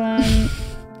 next one.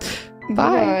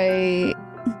 Bye. Bye.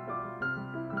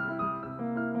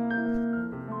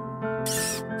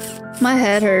 My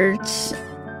head hurts.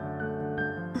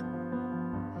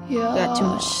 Yeah. Got too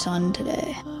much sun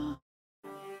today.